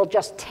it will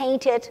just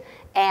taint it,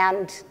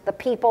 and the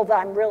people that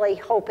I'm really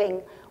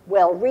hoping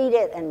will read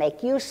it and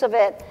make use of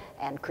it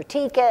and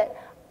critique it,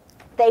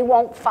 they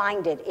won't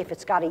find it if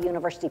it's got a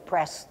university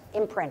press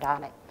imprint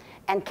on it.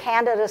 And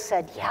Candida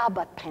said, yeah,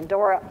 but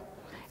Pandora.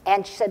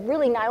 And she said,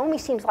 really, Naomi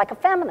seems like a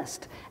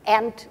feminist.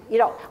 And,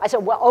 I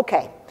said, well,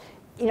 okay.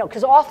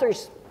 Because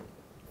authors,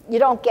 you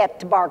don't get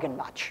to bargain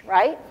much,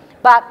 right?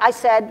 But I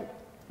said,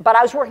 but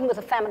I was working with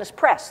a feminist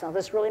press. Now,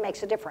 this really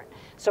makes a difference.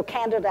 So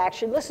Candida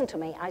actually listened to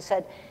me. I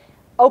said,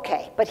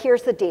 okay, but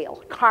here's the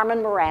deal.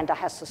 Carmen Miranda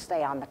has to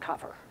stay on the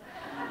cover.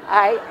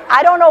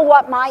 I don't know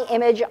what my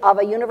image of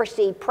a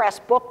university press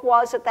book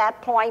was at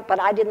that point, but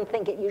I didn't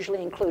think it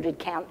usually included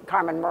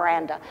Carmen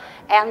Miranda.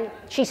 And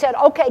she said,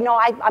 okay, no,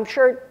 I'm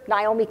sure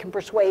Naomi can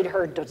persuade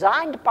her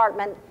design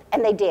department,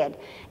 and they did.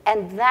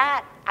 And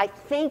that, I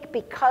think,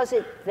 because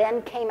it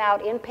then came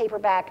out in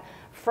paperback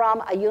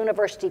from a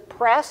university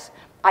press,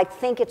 I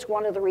think it's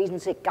one of the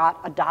reasons it got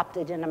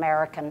adopted in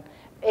American.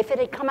 If it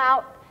had come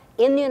out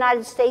in the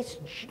United States,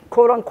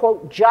 quote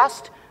unquote,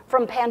 just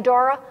from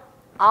Pandora,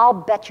 I'll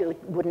bet you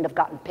it wouldn't have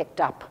gotten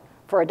picked up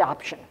for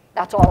adoption.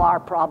 That's all our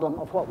problem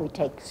of what we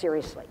take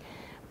seriously.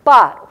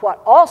 But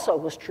what also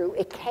was true,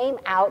 it came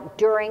out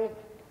during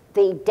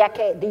the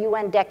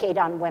UN Decade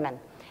on Women.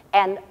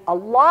 And a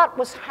lot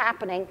was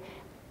happening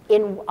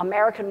in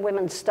American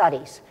women's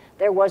studies.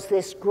 There was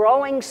this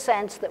growing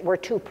sense that we're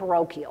too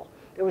parochial.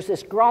 There was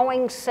this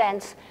growing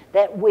sense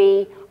that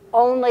we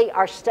only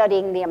are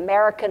studying the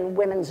American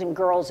women's and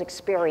girls'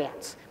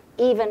 experience,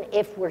 even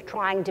if we're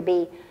trying to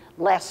be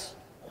less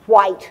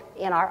white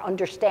in our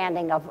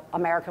understanding of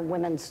American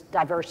women's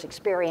diverse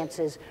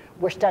experiences.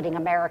 We're studying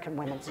American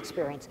women's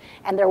experience.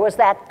 And there was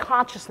that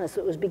consciousness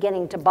that was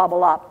beginning to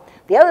bubble up.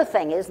 The other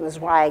thing is, and this is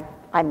why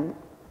I'm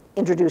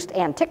introduced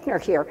Ann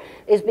Tickner here,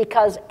 is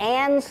because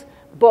Ann's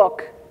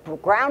book,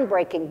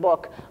 groundbreaking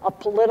book of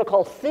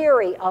political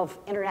theory of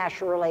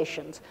international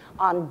relations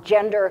on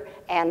gender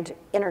and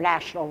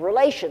international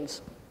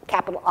relations,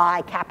 capital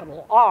I,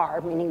 capital R,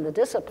 meaning the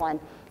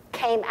discipline,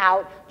 came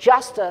out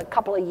just a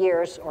couple of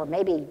years or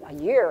maybe a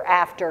year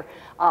after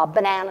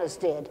Bananas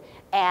did.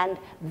 And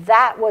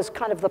that was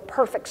kind of the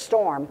perfect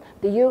storm.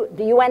 The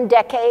UN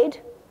Decade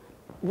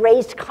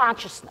raised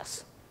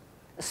consciousness,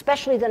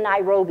 especially the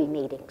Nairobi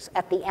meetings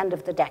at the end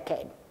of the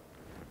decade.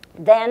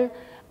 Then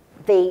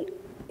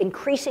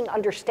increasing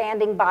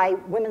understanding by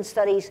women's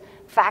studies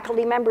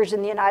faculty members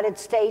in the United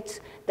States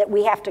that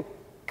we have to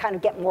kind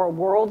of get more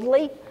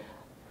worldly,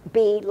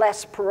 be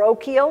less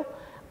parochial.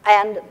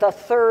 And the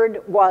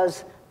third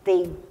was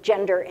the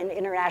gender and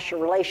international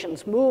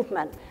relations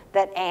movement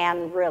that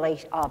Anne really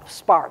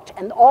sparked.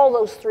 And all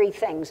those three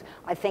things,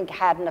 I think,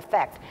 had an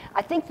effect.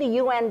 I think the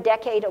UN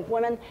Decade of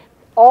Women,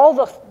 all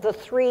the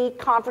three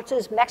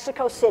conferences,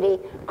 Mexico City,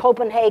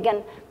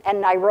 Copenhagen,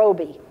 and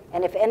Nairobi.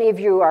 And if any of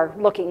you are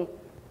looking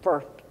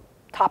for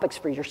topics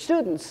for your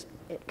students,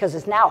 because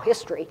it's now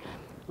history,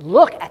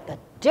 look at the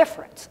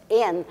difference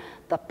in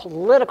the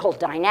political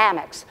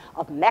dynamics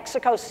of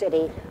Mexico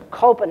City,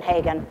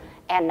 Copenhagen,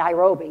 and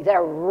Nairobi.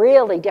 They're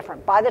really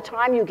different. By the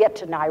time you get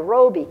to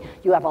Nairobi,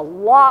 you have a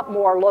lot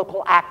more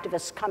local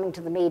activists coming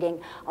to the meeting,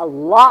 a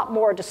lot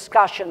more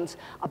discussions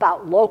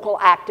about local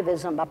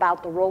activism,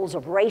 about the roles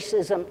of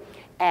racism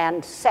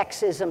and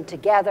sexism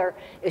together.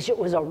 It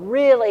was a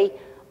really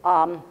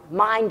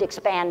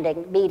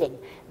mind-expanding meeting.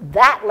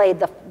 That laid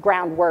the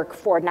groundwork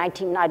for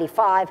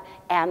 1995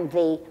 and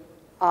the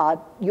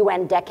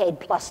UN Decade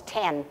Plus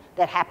 10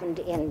 that happened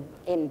in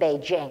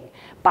Beijing,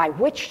 by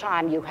which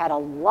time you had a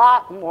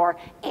lot more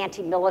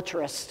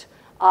anti-militarist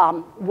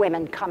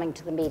women coming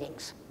to the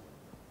meetings.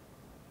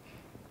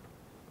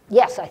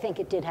 Yes, I think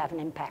it did have an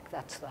impact.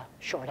 That's the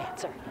short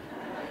answer.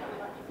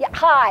 Yeah,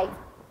 hi.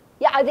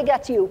 Yeah, I think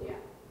that's you. Yeah.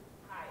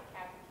 Hi,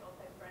 Catherine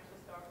Schultz, French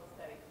Historical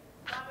Studies.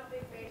 I'm a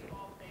big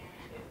baseball fan,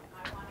 and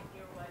I want to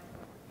hear what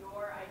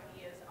your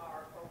ideas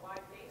are for why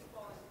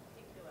baseball in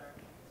particular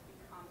has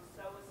become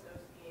so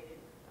associated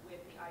with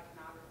the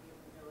iconography of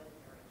the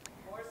military,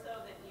 more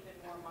so than even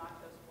more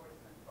macho sports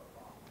than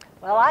football.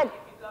 Well, if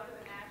you go to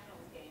the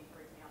Nationals game,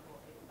 for example,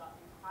 it's the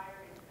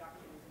entire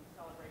introduction is in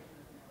celebration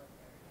of the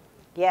military.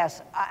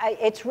 Yes,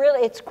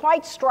 it's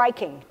quite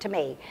striking to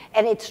me,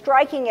 and it's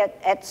striking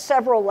at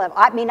several levels.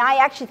 I mean, I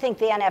actually think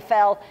the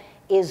NFL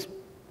is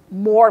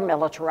more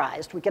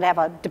militarized. We could have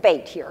a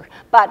debate here,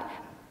 but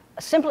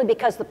simply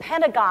because the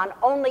Pentagon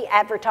only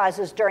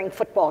advertises during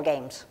football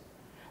games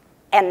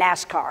and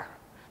NASCAR,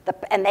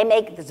 and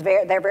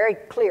they're very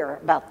clear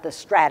about the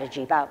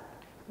strategy.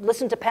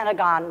 Listen to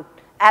Pentagon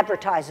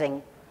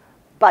advertising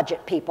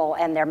budget people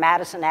and their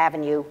Madison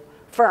Avenue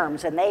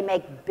firms, and they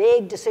make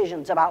big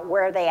decisions about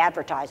where they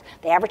advertise.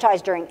 They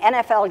advertise during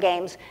NFL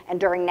games and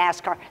during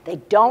NASCAR. They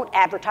don't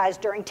advertise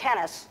during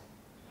tennis,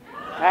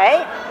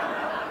 right?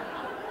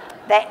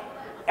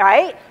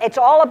 Right? It's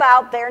all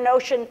about their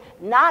notion,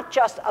 not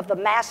just of the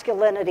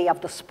masculinity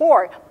of the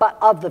sport, but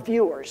of the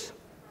viewers,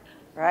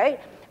 right?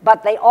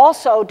 But they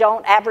also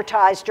don't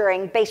advertise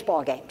during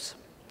baseball games.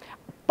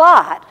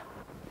 But,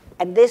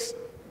 and this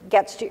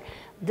gets to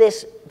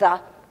this, the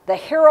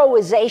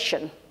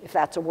heroization, if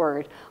that's a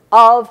word,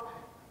 of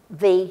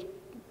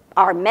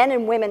our men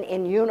and women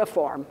in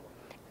uniform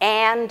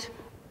and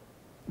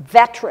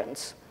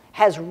veterans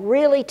has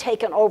really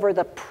taken over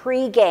the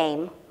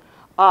pregame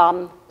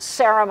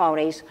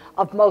ceremonies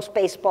of most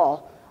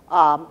baseball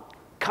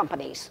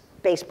companies,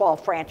 baseball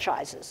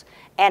franchises.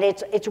 And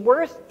it's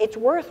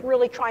worth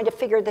really trying to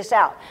figure this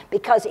out,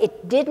 because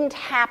it didn't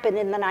happen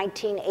in the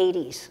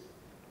 1980s.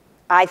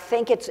 I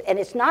think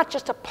it's not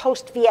just a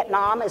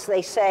post-Vietnam, as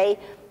they say,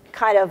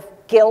 kind of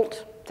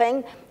guilt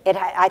thing.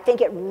 I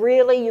think it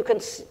really,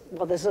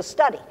 well, there's a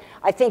study.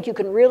 I think you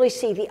can really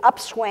see the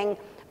upswing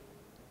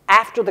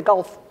after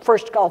the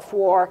first Gulf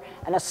War,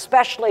 and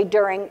especially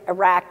during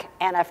Iraq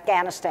and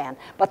Afghanistan.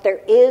 But there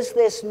is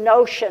this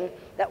notion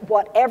that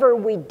whatever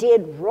we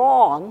did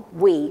wrong,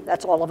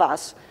 that's all of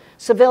us,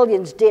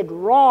 civilians did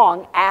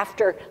wrong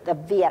after the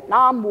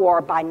Vietnam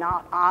War by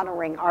not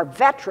honoring our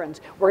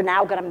veterans, we're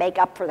now going to make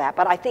up for that.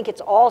 But I think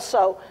it's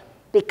also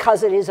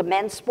because it is a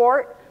men's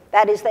sport.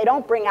 That is, they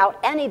don't bring out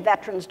any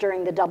veterans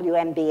during the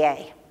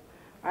WNBA,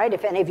 right?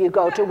 If any of you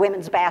go to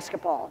women's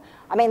basketball.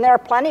 I mean, there are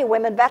plenty of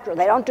women veterans.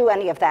 They don't do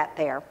any of that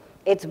there.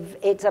 It's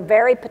a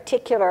very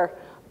particular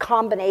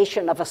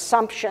combination of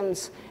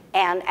assumptions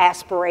and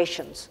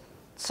aspirations.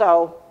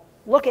 So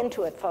look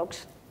into it,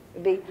 folks.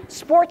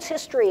 Sports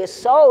history is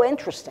so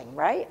interesting,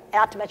 right?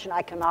 Not to mention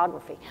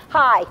iconography.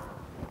 Hi.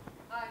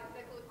 Hi,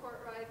 Nicola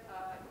Courtwright,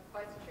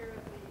 Vice Chair of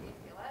the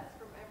ACLS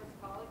from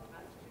Amherst College,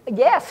 Massachusetts.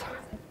 Yes.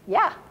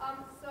 Yeah.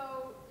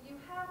 So you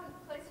haven't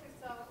placed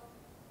yourself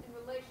in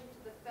relation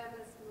to the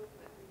feminist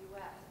movement in the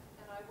U.S.,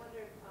 and I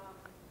wondered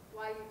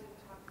why you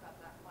didn't talk about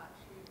that much.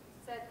 You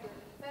said that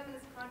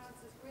feminist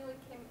consciousness really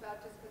came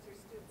about just because your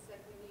students said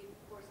we need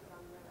courses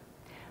on women.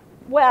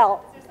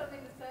 Well. Is there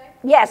something to say?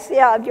 Yes,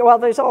 yeah, well,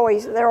 there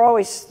are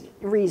always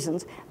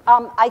reasons.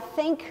 I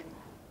think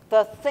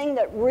the thing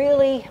that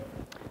really,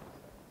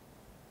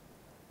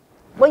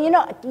 well, you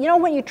know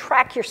when you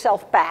track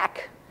yourself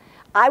back,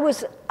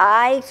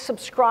 I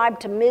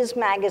subscribed to Ms.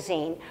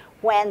 Magazine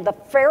when the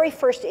very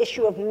first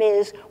issue of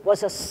Ms.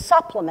 was a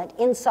supplement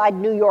inside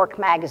New York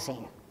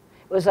Magazine.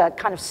 It was a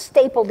kind of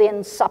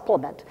stapled-in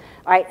supplement,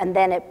 right? And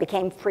then it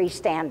became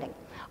freestanding.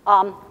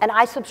 And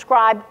I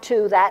subscribed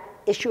to that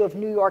issue of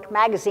New York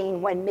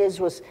Magazine when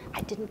Ms.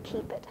 I didn't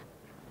keep it.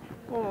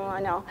 Oh,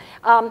 I know.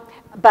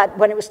 But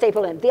when it was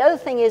stapled in. The other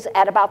thing is,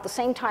 at about the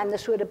same time,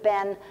 this would have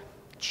been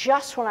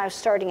just when I was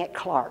starting at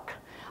Clark.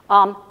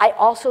 I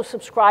also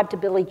subscribed to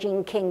Billie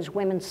Jean King's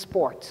Women's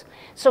Sports.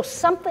 So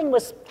something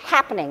was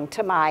happening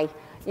to my,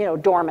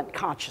 dormant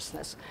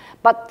consciousness.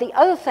 But the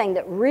other thing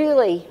that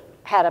really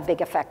had a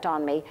big effect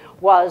on me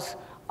was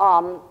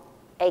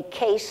a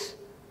case,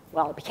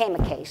 well, it became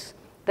a case.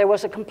 There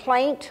was a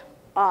complaint.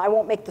 I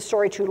won't make the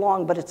story too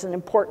long, but it's an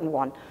important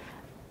one.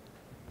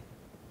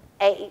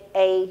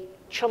 A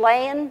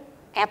Chilean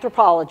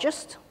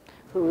anthropologist,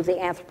 who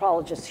the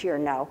anthropologists here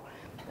know,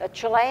 a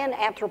Chilean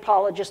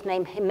anthropologist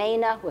named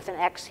Jimena, with an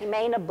X,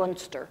 Jimena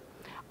Bunster,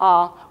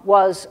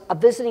 was a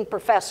visiting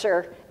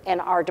professor in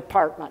our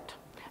department,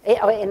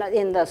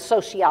 in the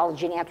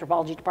sociology and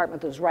anthropology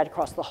department that was right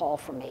across the hall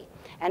from me.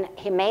 And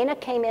Jimena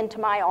came into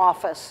my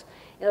office.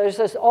 There's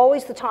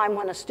always the time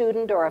when a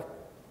student or a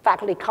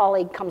faculty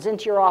colleague comes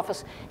into your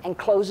office and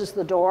closes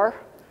the door,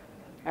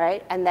 all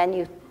right? And then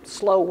you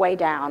slow way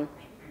down.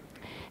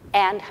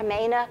 And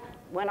Jimena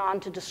went on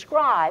to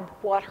describe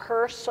what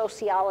her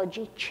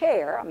sociology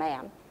chair, a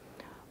man,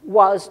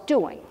 was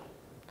doing.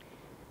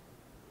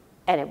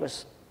 And it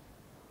was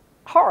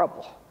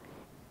horrible.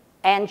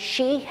 And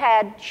she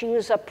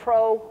was a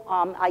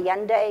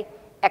pro-Allende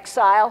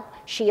exile.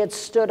 She had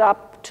stood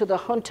up to the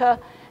junta.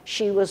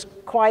 She was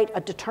quite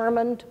a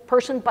determined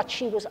person, but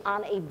she was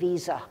on a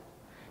visa.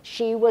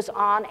 She was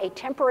on a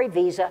temporary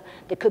visa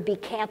that could be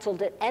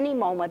canceled at any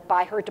moment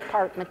by her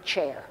department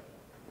chair.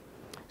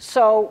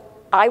 So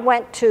I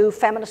went to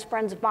feminist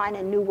friends of mine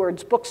in New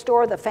Words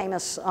Bookstore, the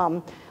famous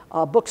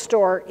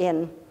bookstore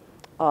in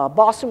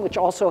Boston, which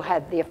also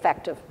had the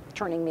effect of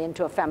turning me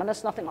into a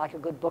feminist. Nothing like a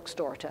good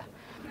bookstore to,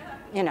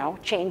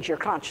 change your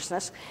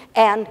consciousness.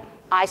 And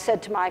I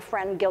said to my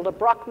friend Gilda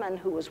Bruckman,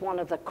 who was one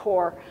of the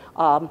core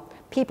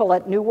people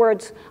at New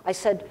Words, I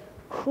said,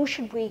 how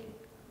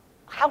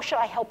should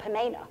I help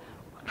Jimena?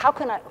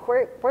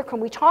 Where can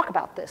we talk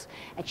about this?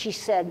 And she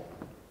said,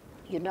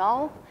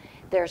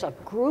 there's a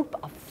group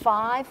of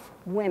 5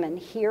 women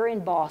here in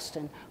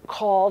Boston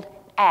called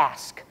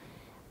ASK,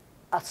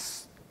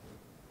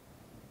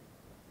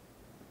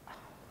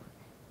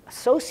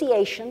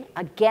 Association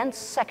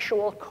Against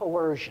Sexual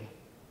Coercion,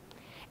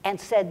 and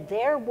said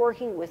they're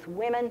working with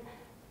women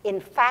in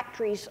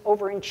factories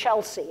over in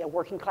Chelsea, a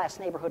working class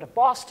neighborhood of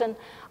Boston,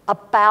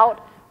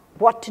 about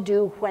what to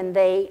do when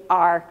they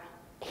are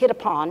hit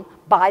upon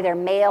by their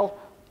male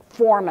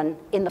foreman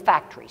in the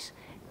factories.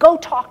 Go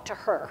talk to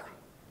her.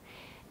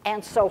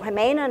 And so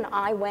Jimena and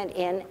I went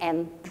in,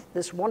 and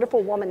this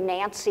wonderful woman,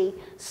 Nancy,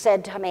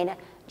 said to Jimena,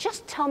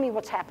 just tell me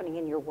what's happening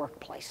in your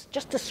workplace.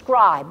 Just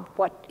describe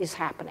what is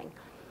happening.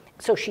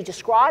 So she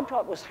described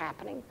what was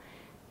happening,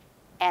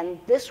 and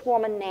this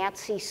woman,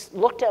 Nancy,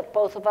 looked at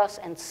both of us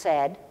and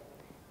said,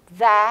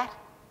 that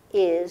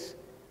is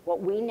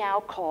what we now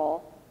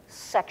call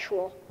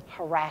sexual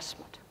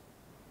harassment.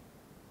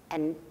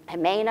 And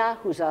Jimena,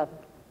 who's a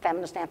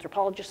feminist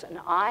anthropologist, and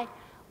I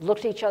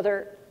looked at each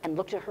other and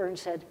looked at her and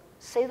said,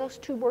 say those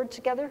 2 words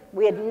together?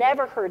 We had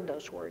never heard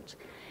those words.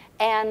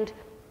 And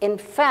in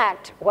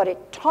fact, what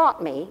it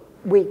taught me,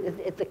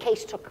 the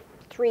case took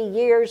 3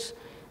 years.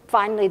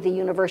 Finally, the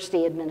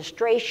university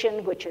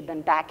administration, which had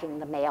been backing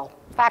the male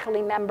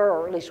faculty member,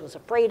 or at least was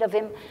afraid of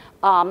him,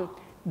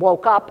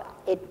 woke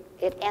up.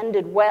 It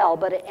ended well,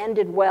 but it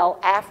ended well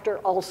after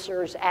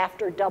ulcers,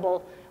 after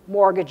double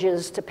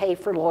mortgages to pay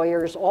for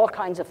lawyers, all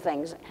kinds of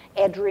things.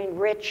 Adrienne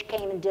Rich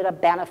came and did a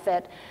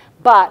benefit.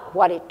 But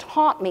what it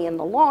taught me in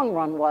the long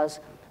run was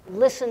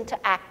listen to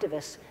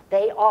activists.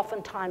 They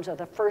oftentimes are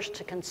the first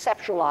to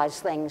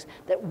conceptualize things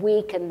that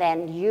we can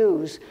then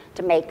use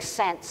to make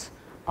sense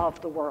of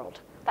the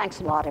world. Thanks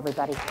a lot,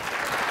 everybody.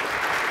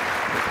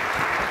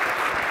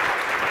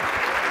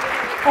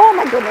 Oh,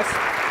 my goodness.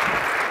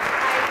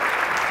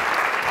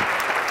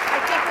 I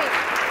think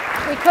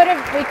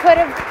we could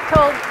have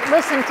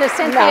listened to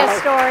Cynthia's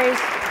stories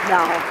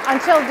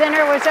until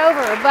dinner was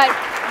over, but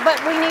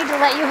we need to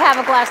let you have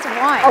a glass of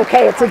wine.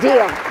 Okay, it's a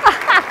deal.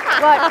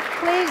 But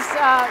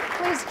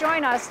please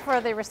join us for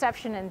the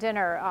reception and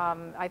dinner.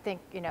 I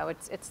think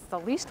it's the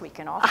least we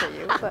can offer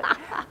you. But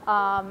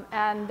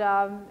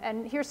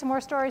and here's some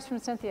more stories from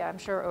Cynthia, I'm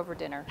sure, over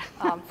dinner.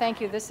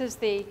 Thank you. This is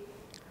the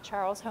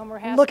Charles Homer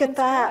Haskins Look at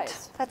that.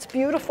 Prize. That's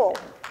beautiful.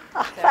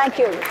 Thank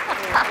you.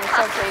 We're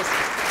so pleased.